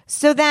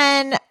 So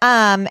then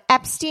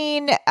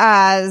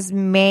Epstein's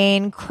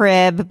main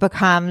crib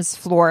becomes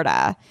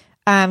Florida.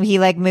 He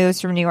like moves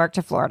from New York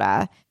to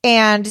Florida.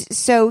 And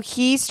so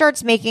he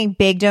starts making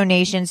big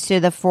donations to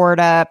the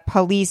Florida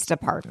Police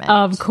Department.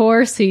 Of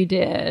course he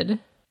did.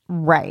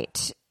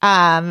 Right.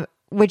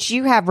 Which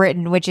you have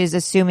written, which is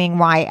assuming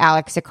why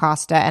Alex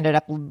Acosta ended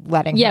up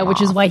letting him which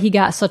off. is why he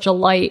got such a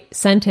light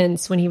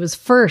sentence when he was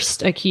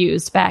first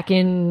accused back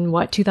in,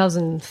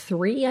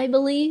 2003, I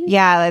believe?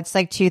 Yeah, it's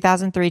like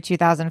 2003,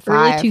 2005.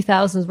 Early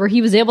 2000s, where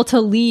he was able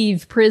to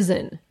leave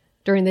prison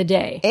during the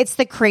day. It's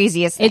the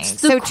craziest thing.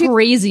 It's the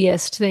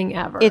craziest thing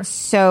ever. It's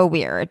so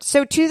weird.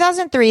 So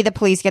 2003, the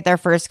police get their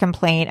first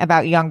complaint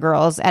about young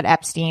girls at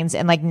Epstein's,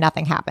 and like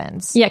nothing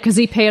happens. Yeah, because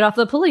he paid off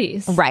the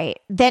police. Right.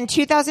 Then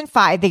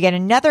 2005, they get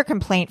another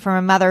complaint from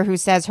a mother who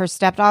says her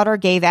stepdaughter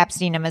gave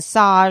Epstein a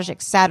massage,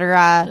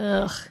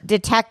 etc.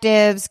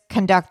 Detectives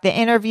conduct the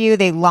interview.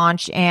 They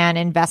launch an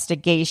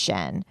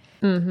investigation.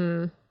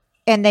 Mm-hmm.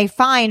 And they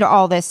find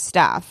all this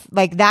stuff.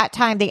 Like that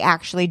time, they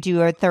actually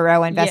do a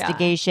thorough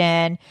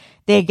investigation. Yeah.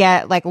 They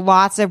get like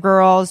lots of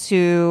girls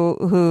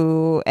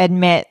who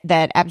admit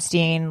that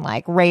Epstein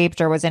like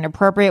raped or was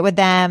inappropriate with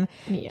them.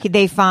 Yeah.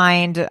 They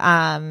find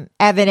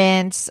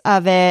evidence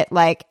of it.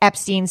 Like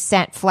Epstein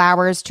sent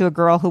flowers to a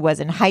girl who was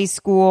in high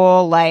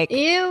school. Like,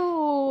 ew,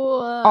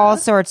 all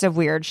sorts of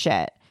weird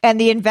shit. And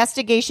the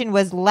investigation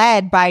was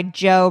led by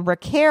Joe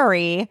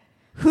Recarey,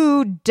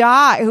 who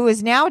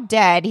is now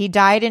dead. He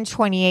died in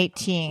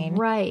 2018.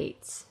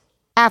 Right.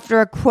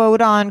 After a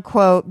quote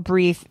unquote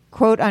brief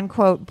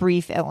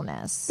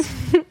illness.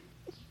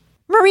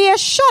 Maria,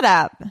 shut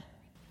up.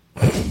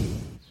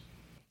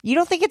 You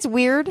don't think it's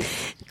weird?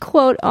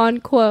 Quote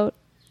unquote.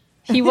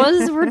 He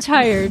was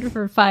retired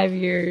for 5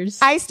 years.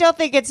 I still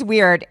think it's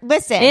weird.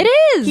 Listen, it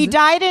is. He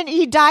died in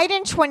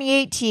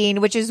 2018,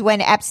 which is when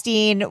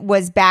Epstein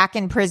was back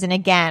in prison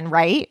again,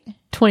 right?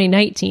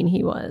 2019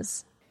 he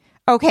was.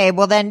 Okay,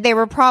 well then they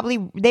were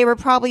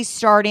probably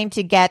starting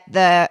to get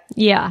the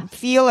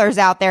feelers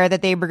out there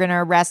that they were going to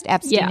arrest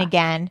Epstein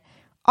again.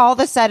 All of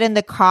a sudden,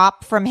 the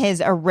cop from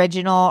his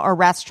original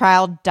arrest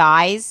trial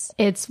dies.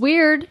 It's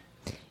weird.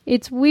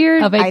 It's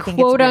weird. Of a I think it's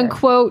quote weird.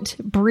 unquote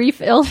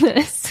brief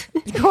illness.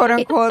 Quote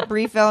unquote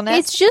brief illness.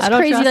 It's just I don't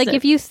crazy. trust Like it.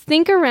 if you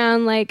think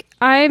around, like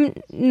I've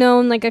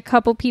known like a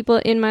couple people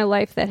in my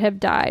life that have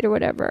died or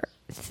whatever.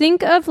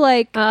 Think of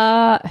like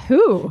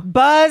Who?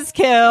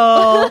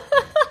 Buzzkill.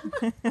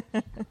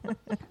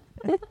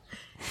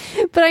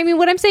 But I mean,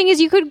 what I'm saying is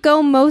you could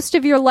go most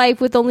of your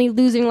life with only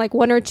losing like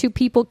one or two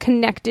people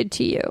connected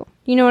to you.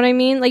 You know what I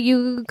mean? Like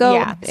you go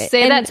Yeah.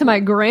 Say that to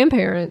my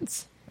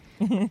grandparents.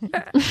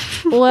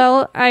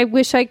 Well, I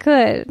wish I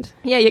could.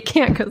 Yeah, you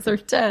can't because they're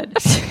dead.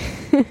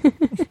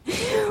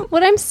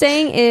 What I'm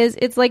saying is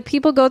it's like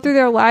people go through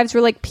their lives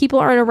where like people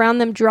aren't around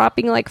them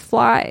dropping like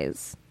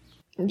flies.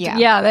 Yeah.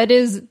 Yeah, that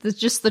is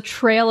just the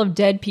trail of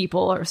dead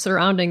people are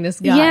surrounding this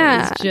guy.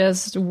 Yeah. It's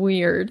just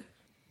weird.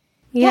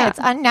 Yeah, it's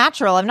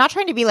unnatural. I'm not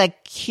trying to be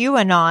like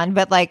QAnon,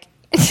 but like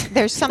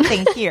there's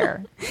something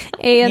here.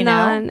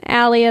 Anon,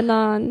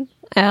 Allianon.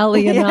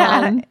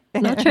 Allianon.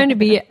 I'm not trying to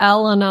be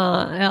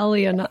Al-Anon.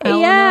 Allianon.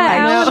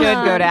 Yeah, I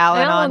should go to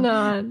Al-Anon.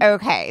 Al-Anon.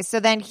 Okay, so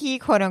then he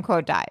quote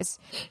unquote dies.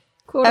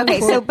 Quote, Okay,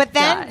 so unquote, but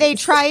then dies.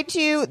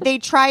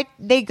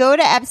 they go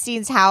to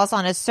Epstein's house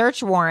on a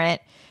search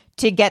warrant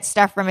to get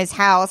stuff from his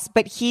house,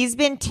 but he's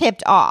been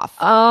tipped off.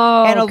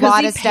 Oh, and a 'cause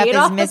lot he of stuff paid is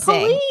off missing.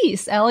 The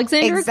police.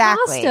 Alexander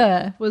Exactly.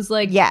 Acosta was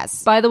like,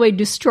 Yes. by the way,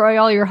 destroy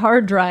all your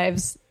hard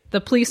drives. The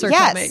police are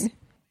coming.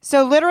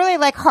 So literally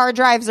like hard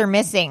drives are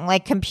missing,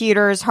 like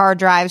computers, hard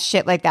drives,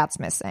 shit like that's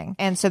missing.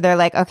 And so they're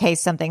like, okay,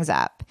 something's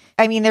up.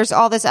 I mean, there's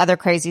all this other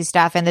crazy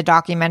stuff in the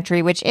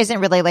documentary, which isn't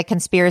really like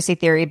conspiracy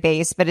theory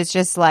based, but it's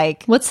just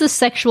like What's the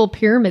sexual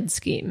pyramid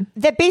scheme?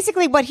 that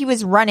basically what he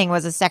was running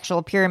was a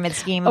sexual pyramid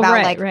scheme about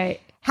right.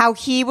 how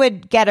he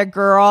would get a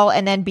girl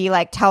and then be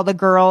like, tell the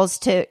girl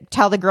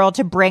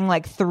to bring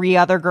like 3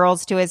 other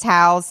girls to his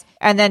house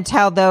and then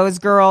tell those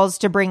girls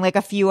to bring like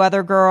a few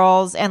other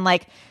girls. And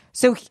like,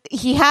 so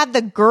he had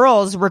the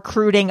girls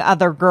recruiting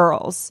other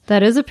girls.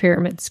 That is a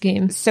pyramid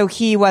scheme. So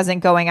he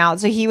wasn't going out.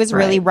 So he was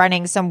really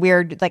running some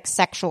weird like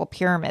sexual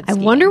pyramid I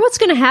scheme. wonder what's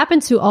going to happen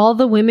to all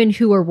the women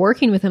who are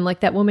working with him, like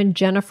that woman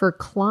Jennifer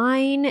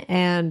Klein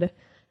and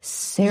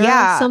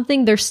Sarah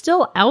something. They're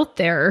still out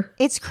there.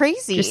 It's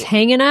crazy. Just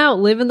hanging out,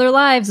 living their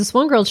lives. This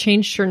one girl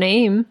changed her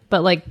name,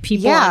 but like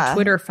people on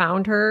Twitter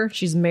found her.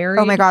 She's married.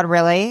 Oh my God,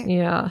 really?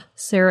 Yeah.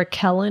 Sarah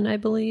Kellen, I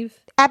believe.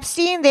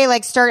 Epstein, they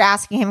like start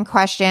asking him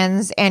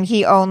questions and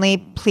he only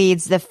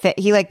pleads the 5th.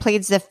 He like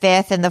pleads the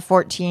 5th and the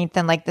 14th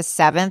and like the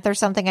 7th or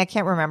something. I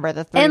can't remember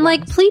the 3 And like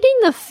ones. pleading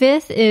the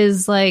 5th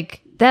is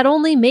like, that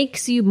only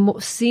makes you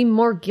seem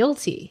more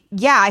guilty.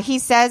 Yeah, he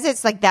says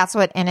it's like that's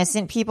what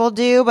innocent people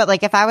do. But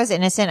like if I was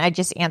innocent, I'd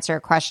just answer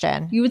a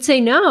question. You would say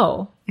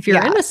no if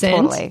you're innocent.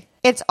 Totally.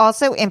 It's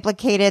also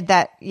implicated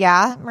that,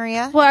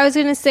 Maria? Well, I was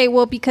going to say,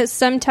 because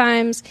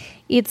sometimes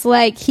it's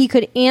like he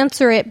could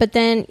answer it, but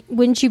then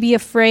wouldn't you be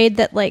afraid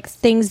that like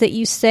things that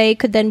you say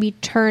could then be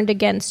turned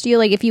against you?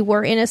 Like if you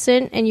were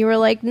innocent and you were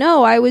like,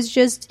 no, I was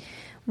just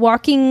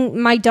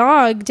walking my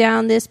dog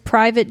down this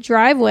private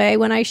driveway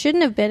when I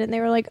shouldn't have been. And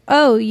they were like,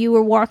 oh, you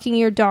were walking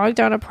your dog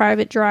down a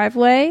private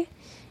driveway?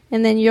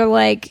 And then you're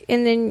like,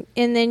 and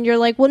then you're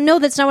like, well, no,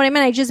 that's not what I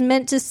meant. I just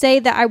meant to say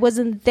that I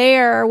wasn't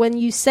there when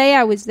you say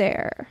I was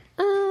there.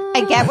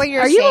 I get what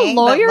you're Are saying. you a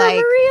lawyer, but, like,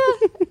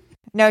 Maria?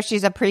 No,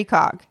 she's a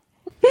precog.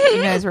 She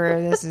knows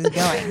where this is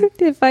going.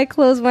 If I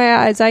close my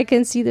eyes, I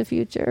can see the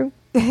future.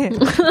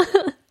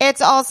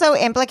 It's also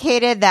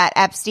implicated that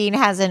Epstein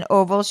has an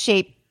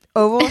oval-shaped,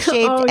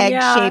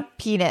 egg-shaped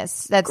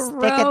penis that's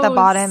thick at the Gross.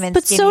 bottom and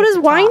But skinny so at does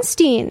the top.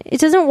 Weinstein.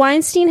 Doesn't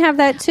Weinstein have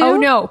that too? Oh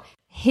no,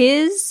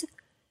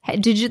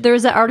 there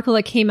was that article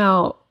that came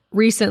out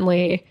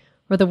recently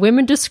where the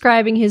women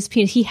describing his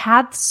penis, he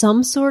had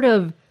some sort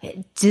of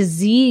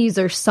disease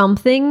or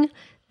something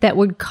that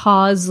would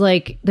cause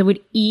that would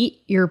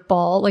eat your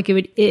ball. Like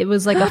it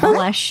was like a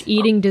flesh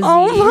eating disease.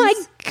 Oh my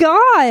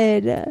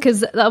God.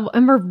 Because I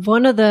remember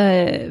one of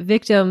the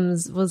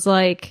victims was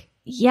like,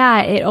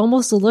 yeah, it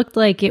almost looked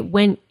like it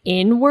went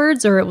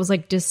inwards or it was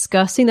like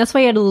disgusting. That's why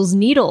he had those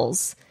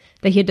needles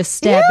that he had to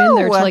stab in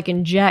there to like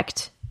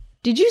inject.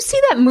 Did you see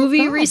that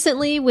movie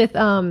recently with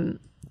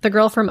the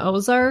girl from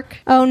Ozark?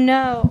 Oh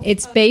no.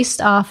 It's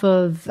based off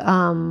of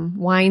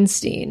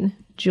Weinstein.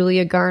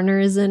 Julia Garner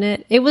is in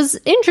it. It was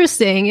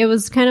interesting. It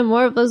was kind of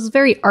it was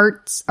very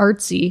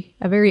artsy,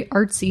 a very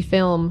artsy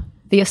film.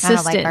 The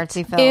Assistant. I don't like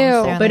artsy films. Ew.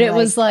 They're But only, it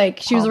was like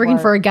she was all working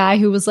work. for a guy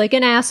who was like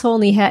an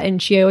asshole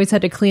and she always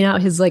had to clean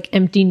out his like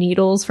empty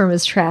needles from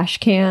his trash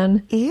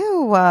can.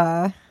 Ew.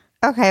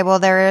 Okay, well,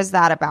 there is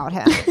that about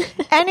him.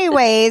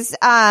 Anyways,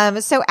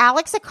 so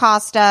Alex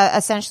Acosta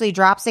essentially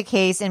drops the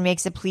case and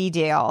makes a plea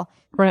deal.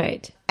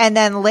 Right. And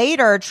then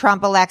later,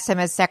 Trump elects him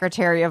as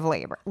Secretary of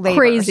Labor.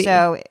 Crazy.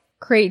 So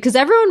Great. Because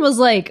everyone was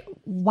like,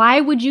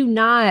 why would you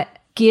not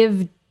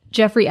give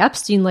Jeffrey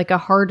Epstein like a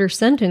harder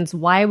sentence?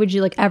 Why would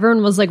you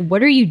everyone was like,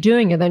 what are you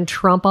doing? And then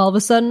Trump all of a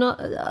sudden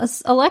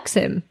elects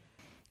him.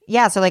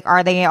 yeah, so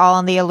are they all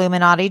in the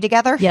Illuminati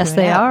together? Yes, Who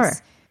they knows? are.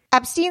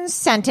 Epstein's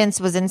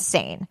sentence was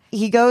insane.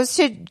 He goes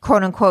to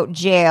quote unquote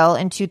jail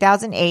in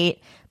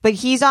 2008, but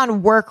he's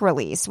on work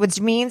release, which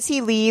means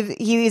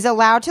he's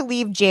allowed to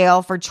leave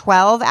jail for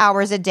 12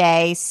 hours a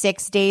day,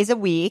 6 days a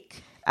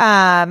week.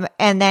 And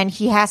then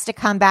he has to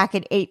come back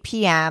at 8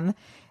 p.m.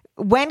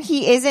 When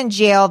he is in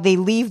jail, they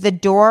leave the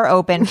door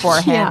open for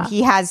him. Yeah.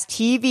 He has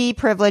TV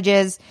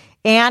privileges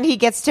and he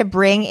gets to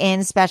bring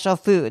in special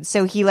food.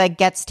 So he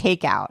gets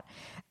takeout.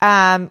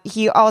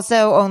 He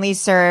also only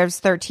serves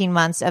 13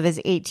 months of his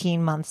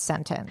 18-month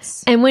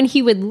sentence. And when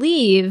he would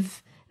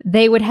leave,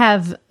 they would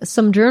have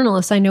some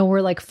journalists I know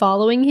were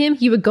following him.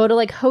 He would go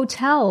to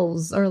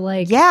hotels or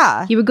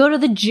he would go to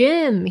the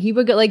gym. He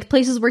would go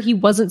places where he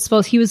was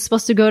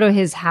supposed to go to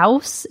his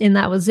house, and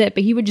that was it.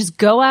 But he would just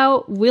go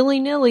out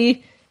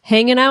willy-nilly,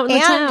 hanging out in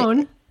the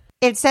town.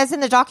 It says in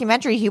the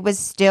documentary he was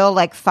still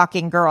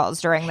fucking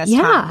girls during this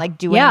time,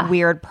 doing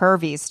weird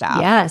pervy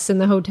stuff. Yes, in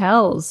the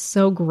hotels.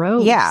 So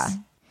gross. Yeah.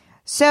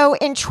 So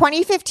in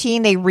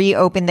 2015, they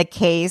reopened the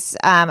case,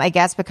 I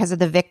guess because of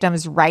the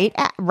Victims'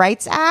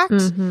 Rights Act.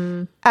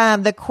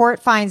 Mm-hmm. The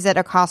court finds that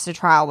Acosta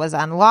trial was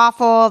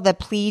unlawful. The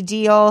plea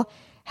deal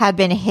had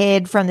been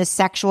hid from the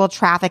sexual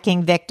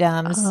trafficking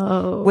victims,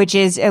 which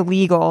is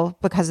illegal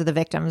because of the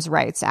Victims'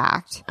 Rights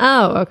Act.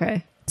 Oh,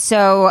 okay.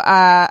 So,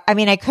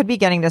 I could be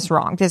getting this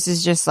wrong. This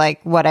is just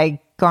what I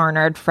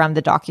garnered from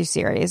the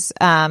docuseries.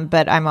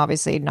 But I'm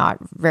obviously not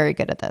very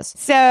good at this.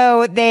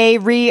 So they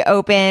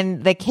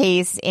reopened the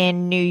case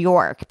in New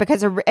York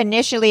because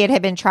initially it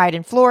had been tried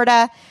in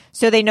Florida.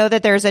 So they know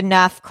that there's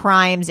enough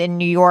crimes in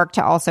New York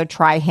to also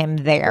try him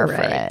there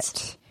for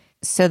it.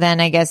 So then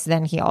I guess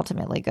he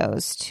ultimately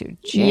goes to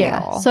jail.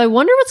 Yeah. So I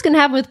wonder what's going to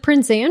happen with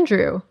Prince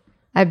Andrew.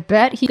 I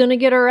bet he's going to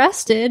get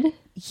arrested.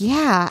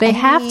 Yeah. They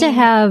have to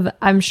have,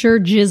 I'm sure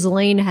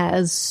Ghislaine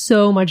has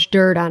so much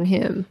dirt on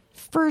him.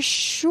 For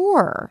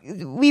sure.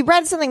 We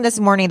read something this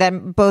morning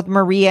that both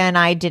Maria and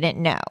I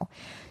didn't know.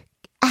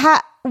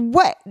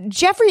 What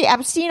Jeffrey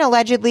Epstein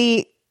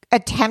allegedly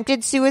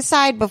attempted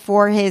suicide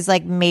before his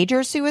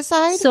major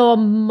suicide? So a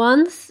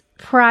month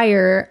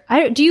prior,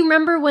 do you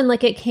remember when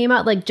it came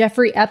out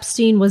Jeffrey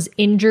Epstein was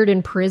injured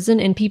in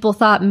prison and people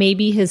thought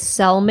maybe his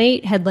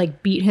cellmate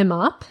had beat him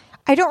up?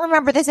 I don't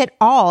remember this at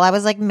all. I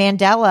was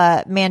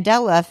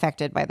Mandela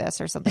affected by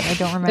this or something. I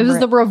don't remember. It was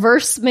the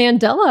reverse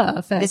Mandela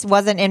effect. This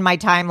wasn't in my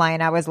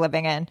timeline I was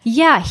living in.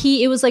 Yeah,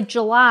 it was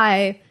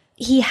July.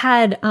 He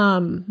had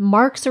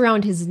marks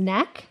around his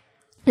neck.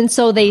 And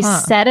so they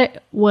said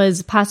it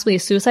was possibly a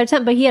suicide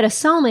attempt, but he had a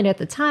cellmate at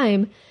the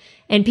time.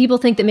 And people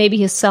think that maybe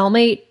his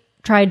cellmate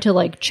tried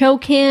to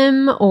choke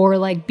him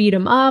or beat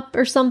him up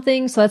or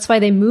something. So that's why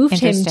they moved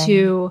him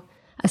to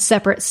a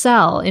separate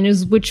cell, and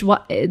which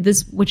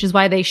is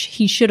why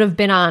he should have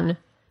been on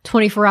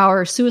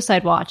 24-hour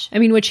suicide watch.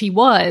 Which he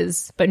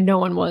was, but no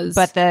one was.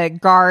 But the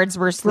guards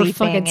were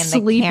sleeping and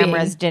sleeping. The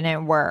cameras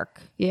didn't work.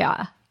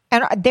 Yeah.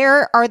 And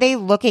are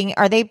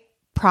they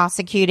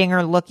prosecuting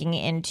or looking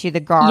into the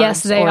guards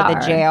yes, they or are.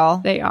 the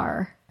jail? They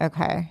are.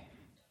 Okay.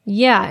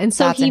 Yeah, and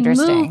so That's he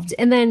interesting. moved,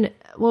 and then,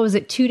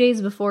 2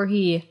 days before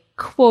he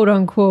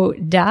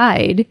quote-unquote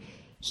died,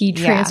 he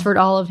transferred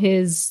all of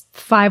his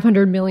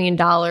 $500 million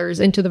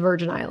into the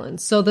Virgin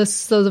Islands. So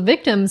the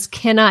victims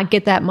cannot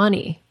get that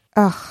money.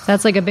 Ugh.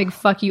 That's a big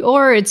fuck you.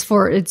 Or it's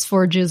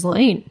for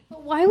Ghislaine.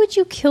 Why would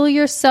you kill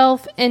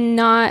yourself and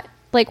not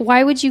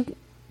why would you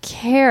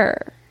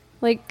care?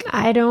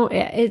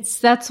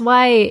 That's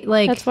why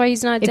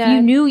he's not dead. If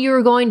you knew you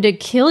were going to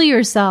kill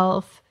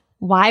yourself,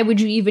 why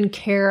would you even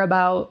care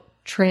about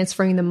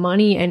transferring the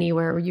money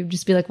anywhere? You'd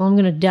just be well, I'm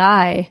going to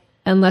die.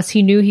 Unless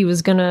he knew he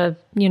was going to,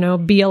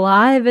 be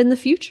alive in the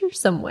future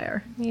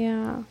somewhere.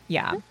 Yeah.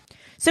 Yeah.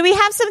 So we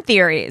have some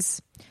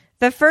theories.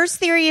 The first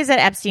theory is that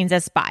Epstein's a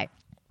spy.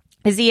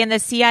 Is he in the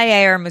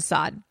CIA or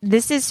Mossad?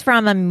 This is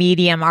from a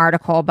Medium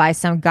article by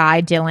some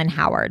guy, Dylan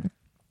Howard.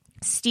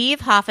 Steve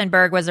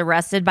Hoffenberg was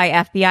arrested by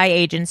FBI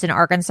agents in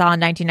Arkansas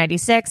in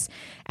 1996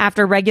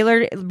 after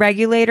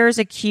regulators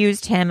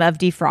accused him of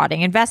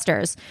defrauding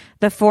investors.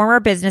 The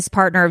former business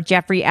partner of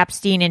Jeffrey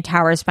Epstein in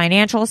Towers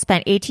Financial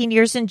spent 18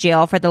 years in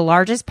jail for the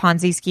largest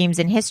Ponzi schemes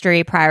in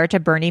history prior to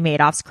Bernie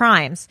Madoff's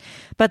crimes.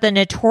 But the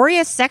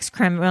notorious sex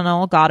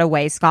criminal got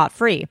away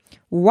scot-free.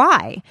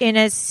 Why? In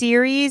a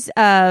series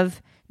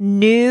of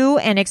new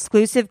and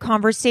exclusive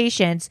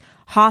conversations,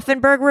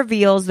 Hoffenberg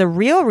reveals the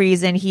real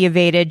reason he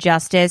evaded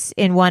justice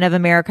in one of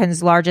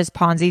America's largest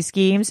Ponzi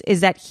schemes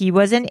is that he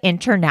was an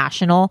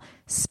international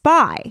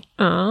spy.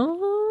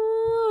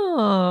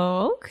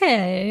 Oh,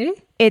 okay.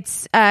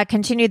 It's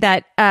continued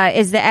that,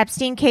 is the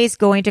Epstein case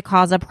going to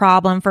cause a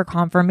problem for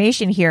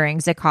confirmation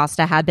hearings?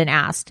 Acosta had been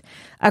asked.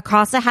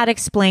 Acosta had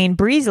explained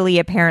breezily,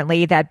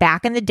 apparently, that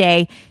back in the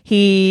day,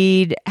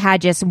 he'd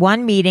had just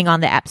one meeting on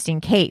the Epstein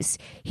case.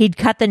 He'd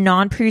cut the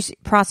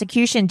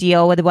non-prosecution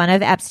deal with one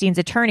of Epstein's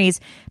attorneys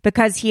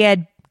because he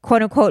had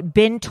quote unquote,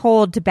 been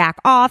told to back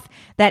off,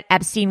 that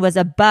Epstein was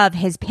above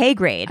his pay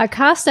grade.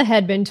 Acosta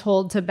had been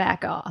told to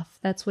back off.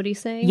 That's what he's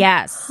saying?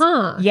 Yes.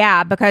 Huh.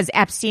 Yeah, because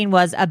Epstein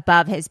was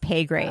above his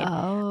pay grade.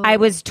 I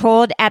was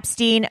told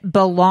Epstein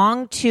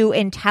belonged to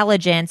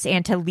intelligence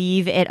and to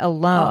leave it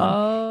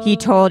alone. He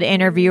told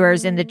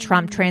interviewers in the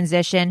Trump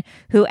transition,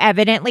 who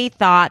evidently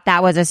thought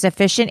that was a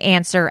sufficient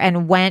answer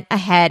and went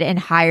ahead and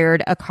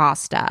hired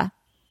Acosta.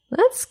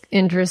 That's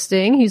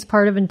interesting. He's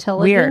part of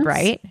intelligence. Weird,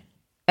 right?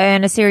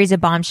 In a series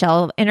of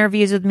bombshell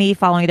interviews with me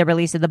following the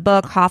release of the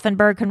book,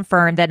 Hoffenberg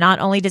confirmed that not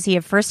only does he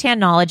have firsthand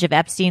knowledge of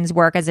Epstein's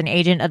work as an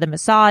agent of the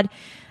Mossad,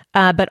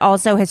 but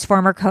also his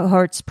former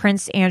cohorts,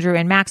 Prince Andrew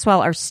and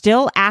Maxwell, are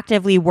still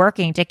actively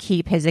working to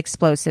keep his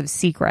explosive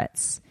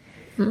secrets.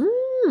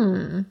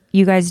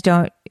 You guys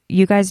don't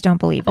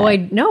believe it? Oh,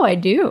 I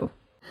do.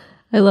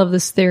 I love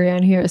this theory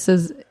on here. It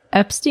says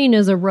Epstein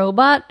is a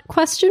robot? ?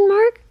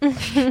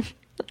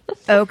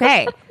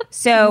 Okay,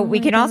 so we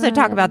can also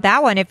talk about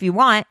that one if you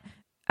want.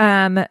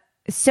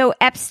 So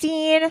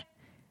Epstein,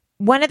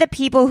 one of the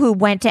people who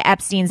went to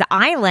Epstein's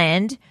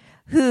Island,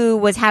 who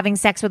was having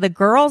sex with the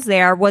girls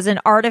there, was an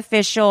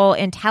artificial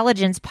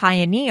intelligence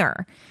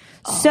pioneer.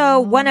 So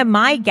one of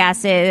my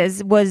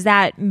guesses was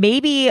that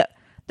maybe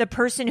the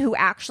person who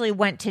actually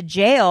went to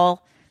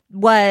jail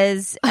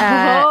was an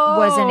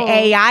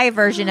AI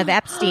version of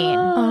Epstein.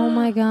 Oh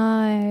my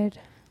God.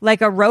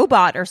 Like a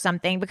robot or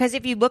something, because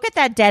if you look at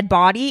that dead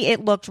body,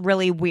 it looked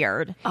really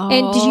weird.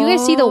 And did you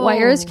guys see the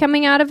wires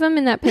coming out of him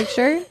in that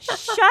picture?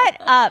 Shut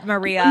up,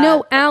 Maria.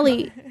 No,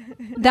 Allie.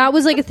 That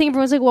was like a thing.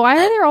 Everyone was like, why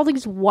are there all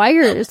these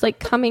wires like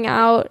coming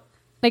out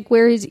like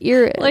where his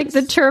ear is? Like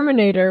the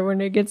Terminator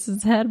when it gets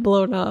his head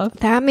blown off.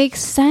 That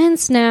makes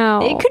sense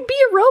now. It could be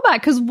a robot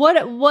because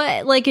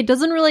what like it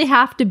doesn't really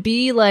have to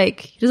be like,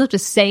 he doesn't have to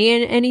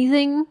say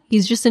anything.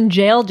 He's just in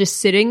jail,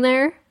 just sitting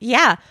there.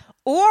 Yeah.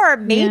 Or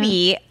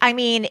maybe, I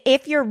mean,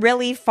 if you're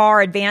really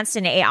far advanced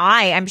in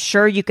AI, I'm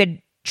sure you could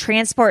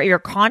transport your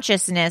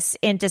consciousness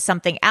into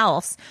something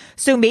else.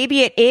 So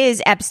maybe it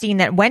is Epstein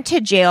that went to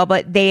jail,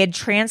 but they had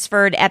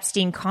transferred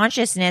Epstein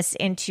consciousness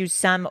into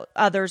some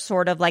other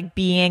sort of like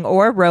being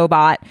or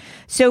robot.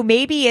 So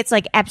maybe it's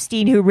like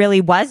Epstein who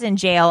really was in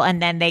jail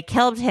and then they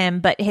killed him,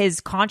 but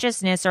his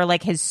consciousness or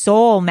like his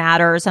soul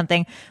matter or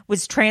something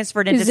was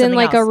transferred into something else. He's in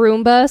like a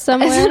Roomba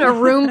somewhere. It's in a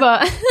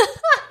Roomba.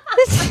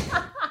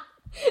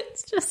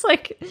 It's just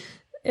like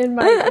in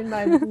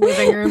my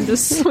living room,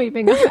 just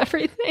sweeping up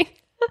everything.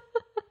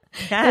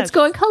 Yes. It's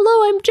going,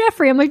 hello, I'm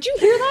Jeffrey. I'm like, did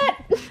you hear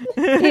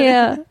that?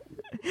 Yeah.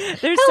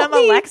 There's some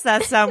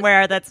Alexa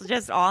somewhere that's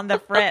just on the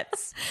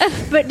fritz.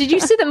 But did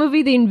you see the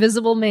movie The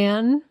Invisible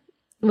Man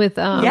with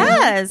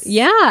Yes.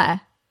 Yeah.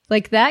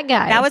 Like that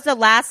guy. That was the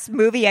last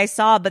movie I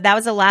saw, but that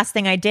was the last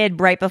thing I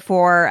did right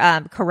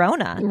before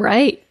Corona.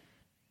 Right.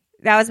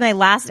 That was my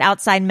last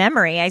outside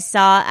memory. I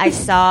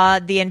saw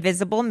The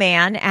Invisible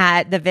Man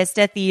at the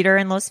Vista Theater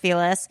in Los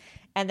Feliz,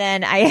 and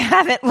then I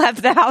haven't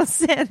left the house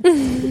since.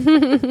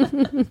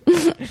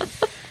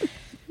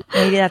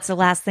 Maybe that's the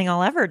last thing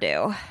I'll ever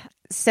do.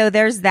 So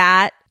there's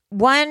that.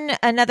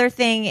 Another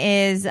thing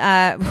is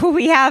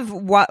we have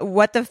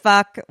what the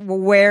fuck,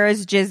 where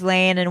is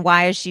Ghislaine and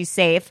why is she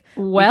safe?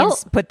 Well, we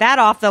can put that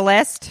off the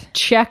list.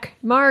 Check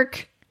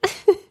mark.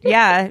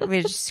 Yeah,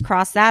 we just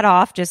crossed that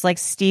off, just like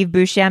Steve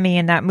Buscemi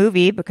in that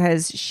movie,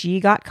 because she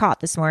got caught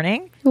this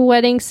morning.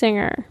 Wedding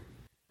Singer.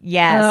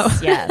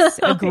 Yes, yes.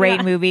 A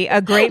great movie. A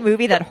great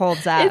movie that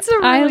holds up. It's a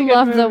really good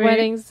love movie. The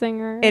Wedding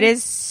Singer. It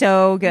is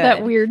so good.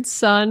 That weird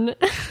son.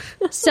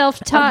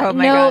 Self-taught. Oh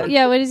my God.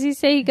 Yeah, what does he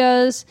say? He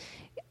goes,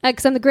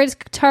 because I'm the greatest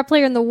guitar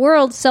player in the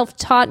world,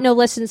 self-taught, no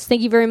lessons,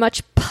 thank you very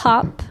much,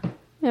 Pop.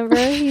 Remember?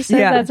 He said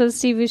that's what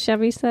Steve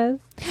Buscemi says.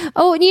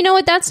 Oh, and you know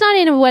what? That's not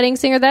in A Wedding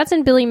Singer. That's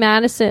in Billy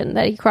Madison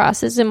that he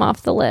crosses him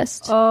off the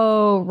list.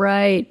 Oh,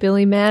 right.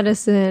 Billy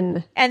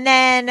Madison. And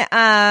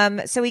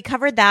then, so we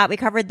covered that.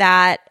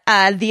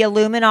 The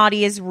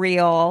Illuminati is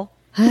real.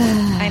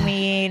 I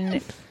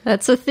mean...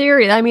 That's a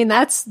theory. I mean,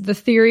 that's the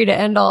theory to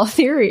end all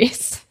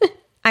theories.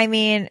 I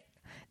mean,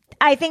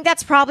 I think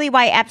that's probably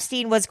why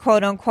Epstein was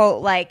quote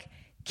unquote like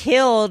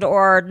killed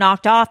or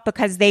knocked off,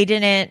 because they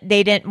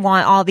didn't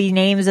want all the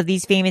names of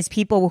these famous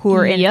people who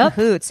were in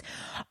cahoots.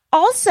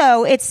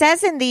 Also, it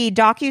says in the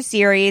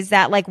docuseries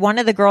that like one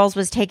of the girls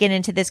was taken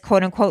into this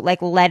quote unquote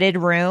like leaded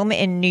room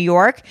in New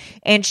York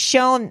and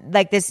shown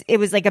like this, it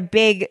was like a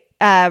big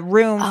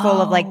room full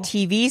of like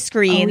TV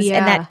screens,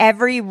 and that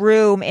every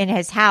room in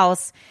his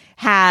house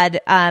had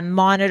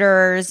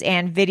monitors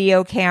and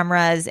video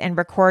cameras and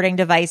recording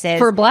devices.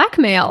 For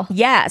blackmail.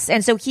 Yes.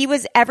 And so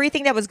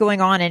everything that was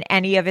going on in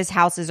any of his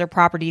houses or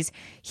properties,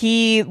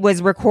 he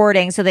was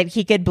recording so that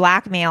he could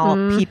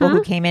blackmail people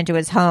who came into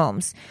his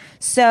homes.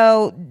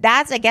 So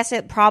that's, I guess,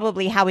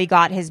 probably how he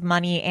got his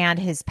money and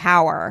his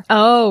power.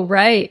 Oh,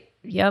 right.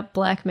 Yep,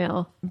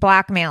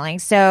 blackmailing.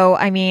 So,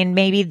 I mean,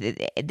 maybe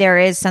there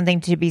is something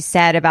to be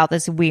said about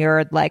this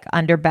weird, like,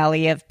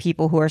 underbelly of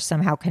people who are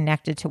somehow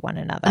connected to one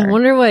another. I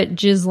wonder what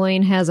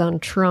Ghislaine has on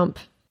Trump.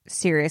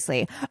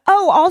 Seriously.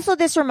 Oh, also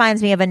this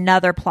reminds me of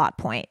another plot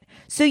point.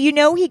 So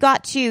he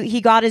got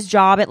his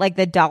job at like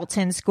the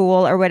Dalton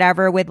school or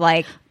whatever with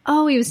like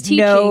Oh, he was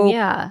teaching,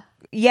 yeah.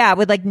 Yeah,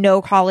 with like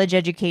no college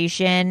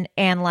education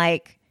and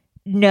like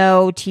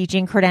no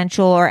teaching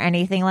credential or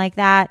anything like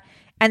that.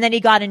 And then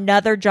he got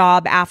another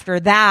job after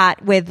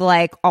that with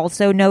like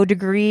also no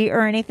degree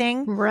or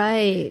anything.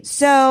 Right.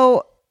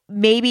 So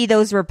maybe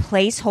those were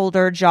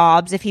placeholder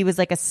jobs. If he was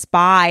like a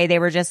spy, they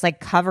were just like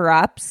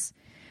cover-ups.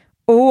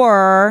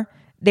 Or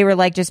they were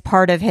like just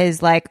part of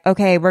his like,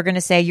 okay, we're going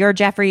to say your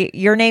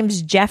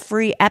name's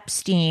Jeffrey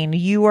Epstein.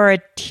 You are a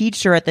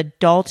teacher at the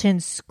Dalton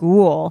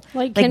school.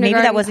 Like maybe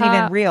that wasn't cop.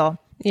 even real.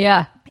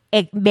 Yeah.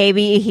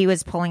 Maybe he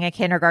was pulling a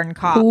kindergarten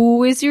cop.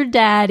 Who is your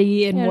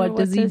daddy and what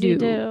does he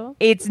do?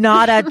 It's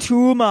not a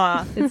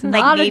tumor. It's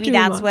not a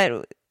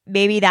tumor.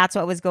 Maybe that's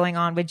what was going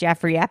on with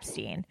Jeffrey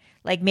Epstein.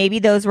 Like maybe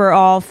those were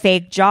all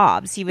fake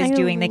jobs. He was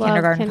doing the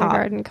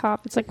kindergarten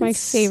cop. It's like my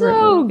favorite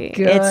so movie.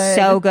 good. It's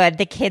so good.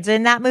 The kids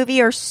in that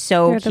movie are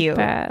so They're cute. the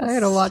best. I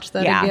gotta watch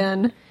that Yeah.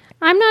 again.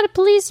 I'm not a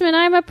policeman.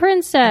 I'm a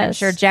princess. I'm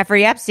sure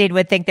Jeffrey Epstein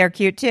would think they're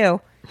cute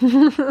too.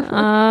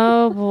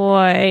 Oh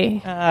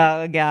boy.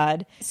 Oh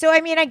God. So I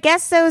mean, I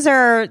guess those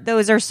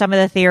are some of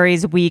the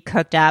theories we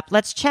cooked up.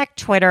 Let's check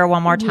Twitter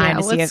one more time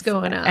to see what's if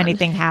going on?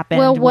 anything happened.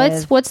 Well,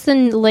 with- what's the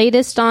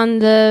latest on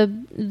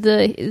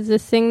the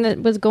thing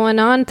that was going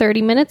on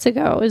 30 minutes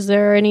ago? Is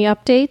there any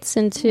updates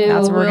into?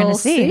 That's what we're gonna We'll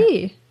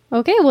see.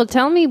 Okay, well,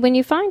 tell me when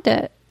you find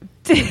it.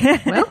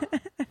 Well,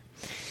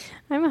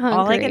 I'm hungry.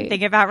 All I can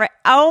think about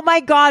oh my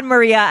God,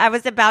 Maria! I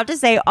was about to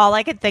say all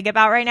I can think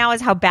about right now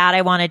is how bad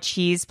I want a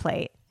cheese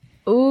plate.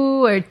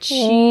 ooh, a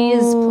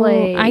cheese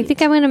plate. I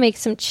think I'm going to make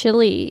some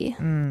chili.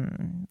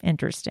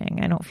 Interesting.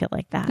 I don't feel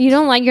like that.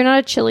 You're not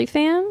a chili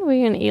fan? Were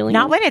you an alien?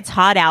 Not when it's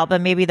hot out,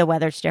 but maybe the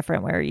weather's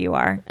different where you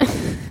are.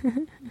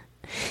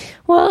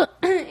 Well,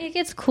 it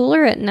gets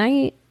cooler at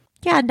night.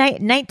 Yeah,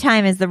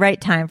 nighttime is the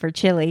right time for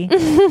chili.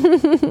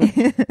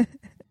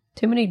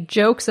 Too many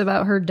jokes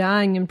about her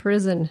dying in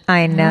prison.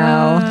 I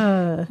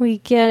know. We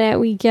get it.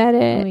 We get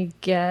it. We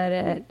get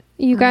it.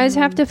 You guys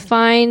have to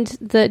find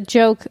the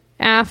joke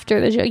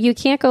after the joke. You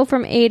can't go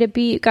from A to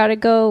B. You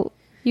gotta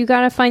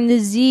find the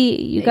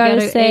Z. You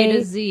gotta say A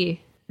to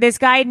Z. This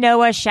guy,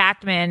 Noah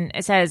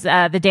Shachtman, says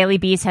the Daily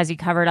Beast has you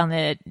covered on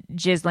the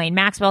Ghislaine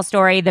Maxwell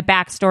story, the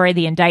backstory,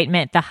 the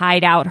indictment, the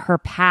hideout, her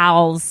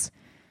pals,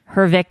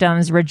 her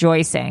victims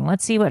rejoicing.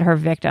 Let's see what her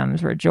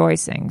victims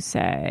rejoicing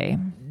say.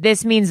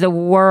 This means the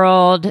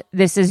world.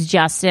 This is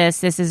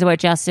justice. This is what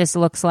justice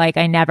looks like.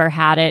 I never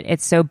had it.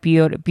 It's so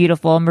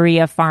beautiful.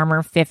 Maria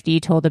Farmer, 50,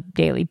 told the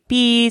Daily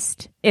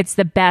Beast. It's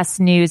the best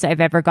news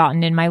I've ever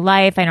gotten in my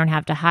life. I don't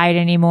have to hide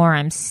anymore.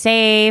 I'm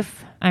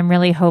safe. I'm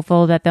really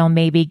hopeful that they'll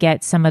maybe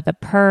get some of the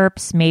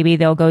perps. Maybe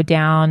they'll go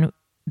down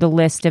the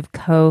list of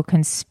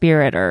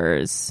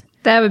co-conspirators.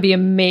 That would be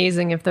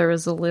amazing if there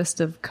was a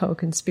list of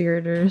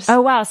co-conspirators.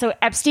 Oh, wow. So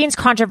Epstein's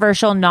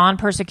controversial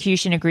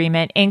non-persecution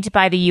agreement, inked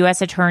by the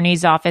U.S.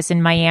 Attorney's Office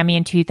in Miami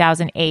in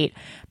 2008,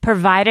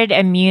 provided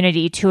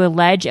immunity to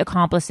alleged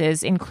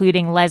accomplices,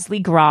 including Leslie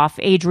Groff,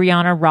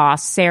 Adriana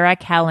Ross, Sarah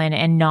Kellen,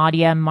 and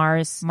Nadia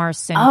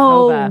Marcinkova.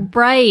 Oh,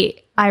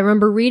 right. I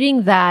remember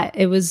reading that.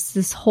 It was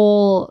this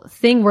whole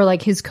thing where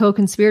like his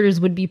co-conspirators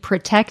would be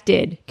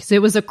protected because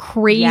it was a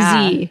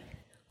crazy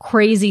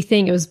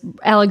thing. It was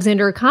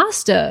Alexander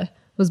Acosta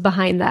was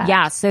behind that.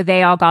 Yeah, so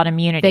they all got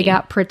immunity. They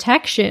got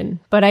protection,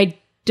 but I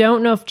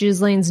don't know if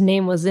Ghislaine's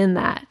name was in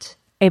that.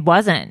 It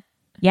wasn't.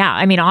 Yeah,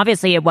 I mean,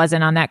 obviously it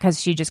wasn't on that because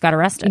she just got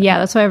arrested. Yeah,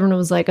 that's why everyone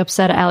was like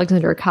upset at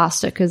Alexander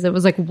Acosta because it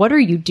was like, what are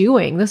you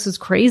doing? This is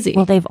crazy.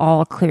 Well, they've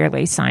all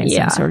clearly signed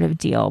some sort of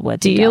deal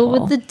with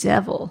the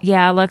devil.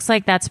 Yeah, it looks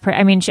like that's...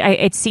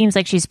 it seems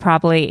like she's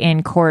probably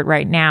in court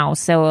right now,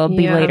 so it'll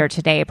be later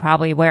today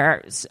probably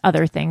where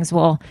other things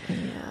will...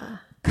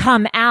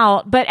 come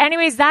out. But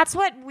anyways, that's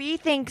what we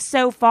think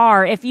so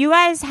far. If you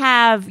guys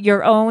have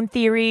your own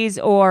theories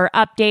or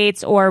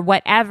updates or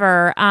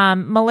whatever,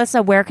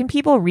 Melissa, where can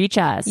people reach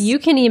us? You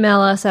can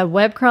email us at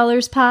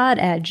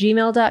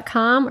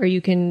webcrawlerspod@gmail.com, or you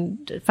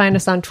can find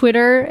us on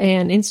Twitter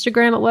and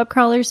Instagram at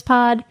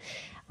webcrawlerspod,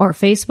 or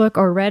Facebook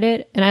or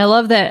Reddit. And I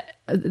love that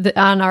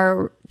on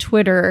our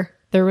Twitter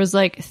there was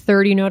like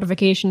 30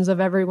 notifications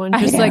of everyone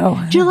just like,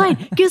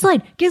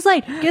 Ghislaine.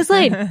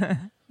 I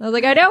was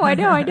like,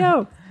 I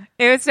know.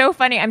 It was so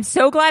funny. I'm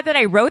so glad that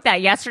I wrote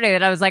that yesterday,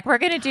 that I was like, we're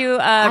going to do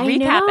a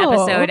recap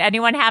episode.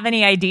 Anyone have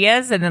any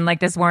ideas? And then like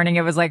this morning,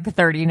 it was like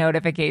 30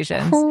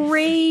 notifications.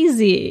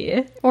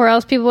 Crazy. Or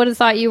else people would have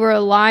thought you were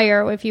a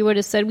liar if you would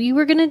have said, we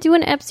were going to do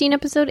an Epstein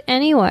episode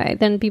anyway.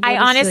 Then people would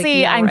have said,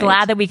 like, I'm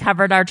glad that we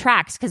covered our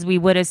tracks because we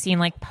would have seen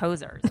like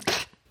posers.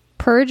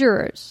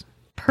 Perjurers.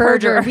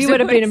 We would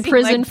have been in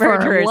prison for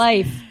our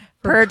life.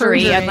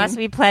 Perjury, unless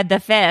we pled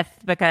the fifth,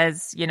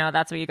 because,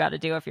 that's what you got to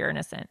do if you're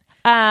innocent.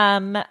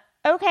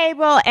 Okay,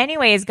 well,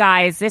 anyways,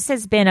 guys, this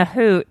has been a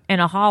hoot and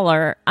a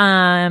holler.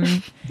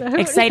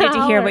 Excited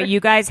to hear what you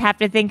guys have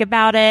to think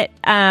about it.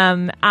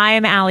 I'm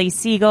Allie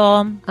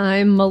Siegel.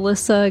 I'm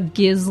Melissa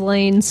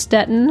Ghislaine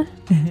Stetton.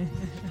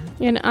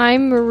 And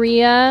I'm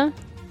Maria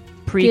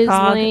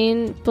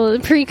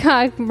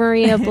Precog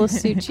Maria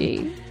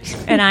Blasucci.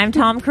 And I'm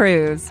Tom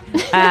Cruise.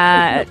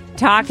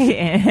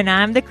 And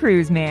I'm the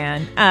cruise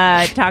man.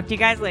 Talk to you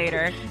guys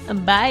later.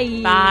 Bye.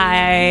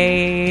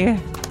 Bye.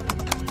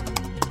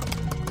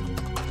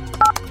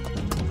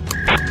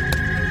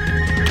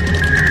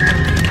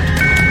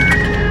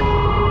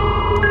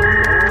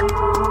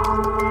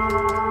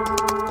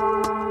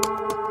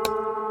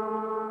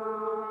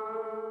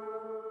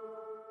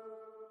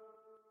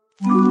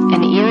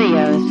 An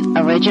Erios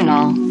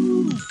original.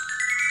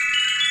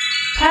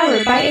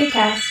 Powered by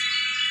Acast.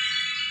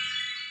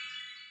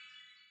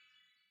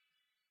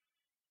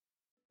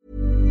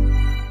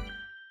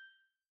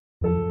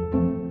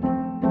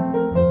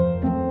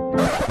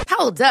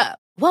 Hold up.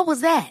 What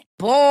was that?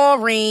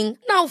 Boring.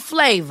 No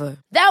flavor.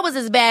 That was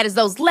as bad as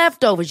those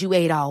leftovers you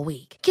ate all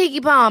week. Keke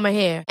Palmer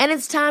here, and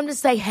it's time to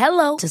say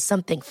hello to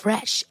something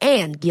fresh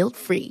and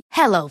guilt-free.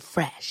 Hello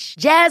Fresh.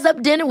 Jazz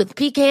up dinner with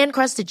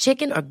pecan-crusted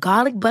chicken or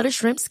garlic butter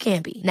shrimp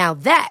scampi. Now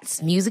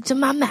that's music to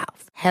my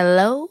mouth.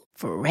 Hello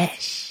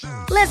Fresh.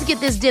 Let's get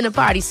this dinner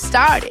party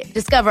started.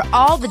 Discover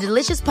all the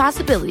delicious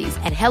possibilities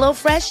at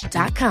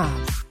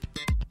HelloFresh.com.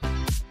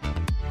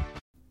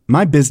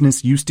 My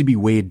business used to be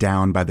weighed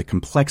down by the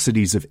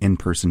complexities of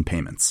in-person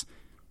payments.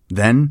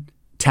 Then,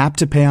 Tap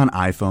to Pay on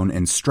iPhone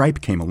and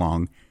Stripe came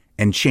along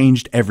and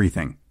changed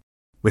everything.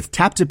 With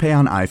Tap to Pay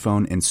on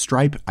iPhone and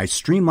Stripe, I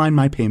streamlined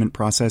my payment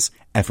process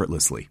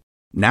effortlessly.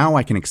 Now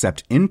I can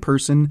accept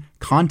in-person,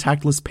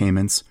 contactless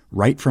payments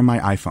right from my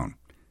iPhone.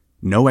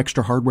 No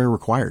extra hardware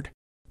required.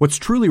 What's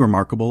truly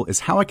remarkable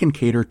is how I can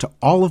cater to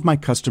all of my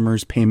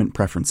customers' payment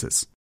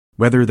preferences.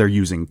 Whether they're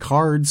using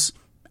cards,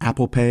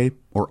 Apple Pay,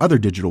 or other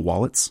digital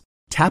wallets,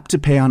 Tap to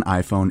Pay on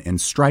iPhone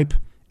and Stripe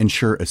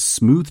ensure a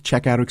smooth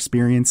checkout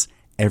experience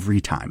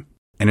every time.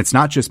 And it's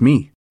not just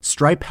me.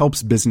 Stripe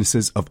helps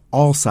businesses of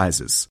all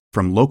sizes,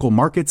 from local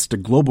markets to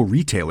global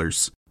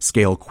retailers,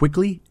 scale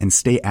quickly and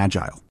stay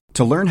agile.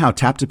 To learn how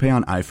Tap to Pay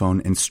on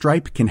iPhone and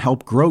Stripe can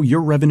help grow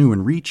your revenue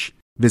and reach,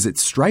 visit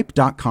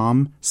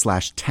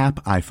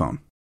stripe.com/tapiphone.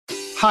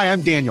 Hi,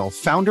 I'm Daniel,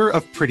 founder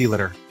of Pretty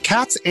Litter.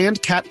 Cats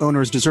and cat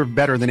owners deserve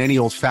better than any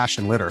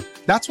old-fashioned litter.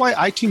 That's why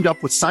I teamed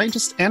up with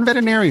scientists and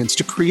veterinarians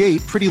to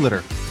create Pretty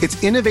Litter.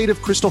 Its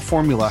innovative crystal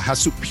formula has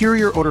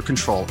superior odor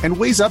control and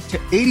weighs up to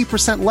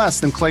 80% less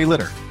than clay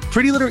litter.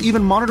 Pretty Litter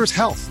even monitors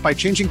health by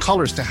changing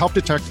colors to help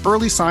detect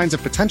early signs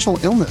of potential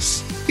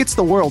illness. It's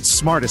the world's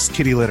smartest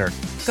kitty litter.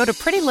 Go to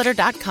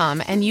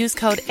prettylitter.com and use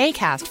code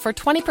ACAST for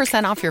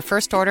 20% off your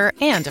first order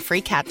and a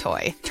free cat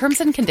toy.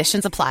 Terms and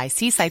conditions apply.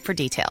 See site for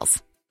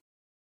details.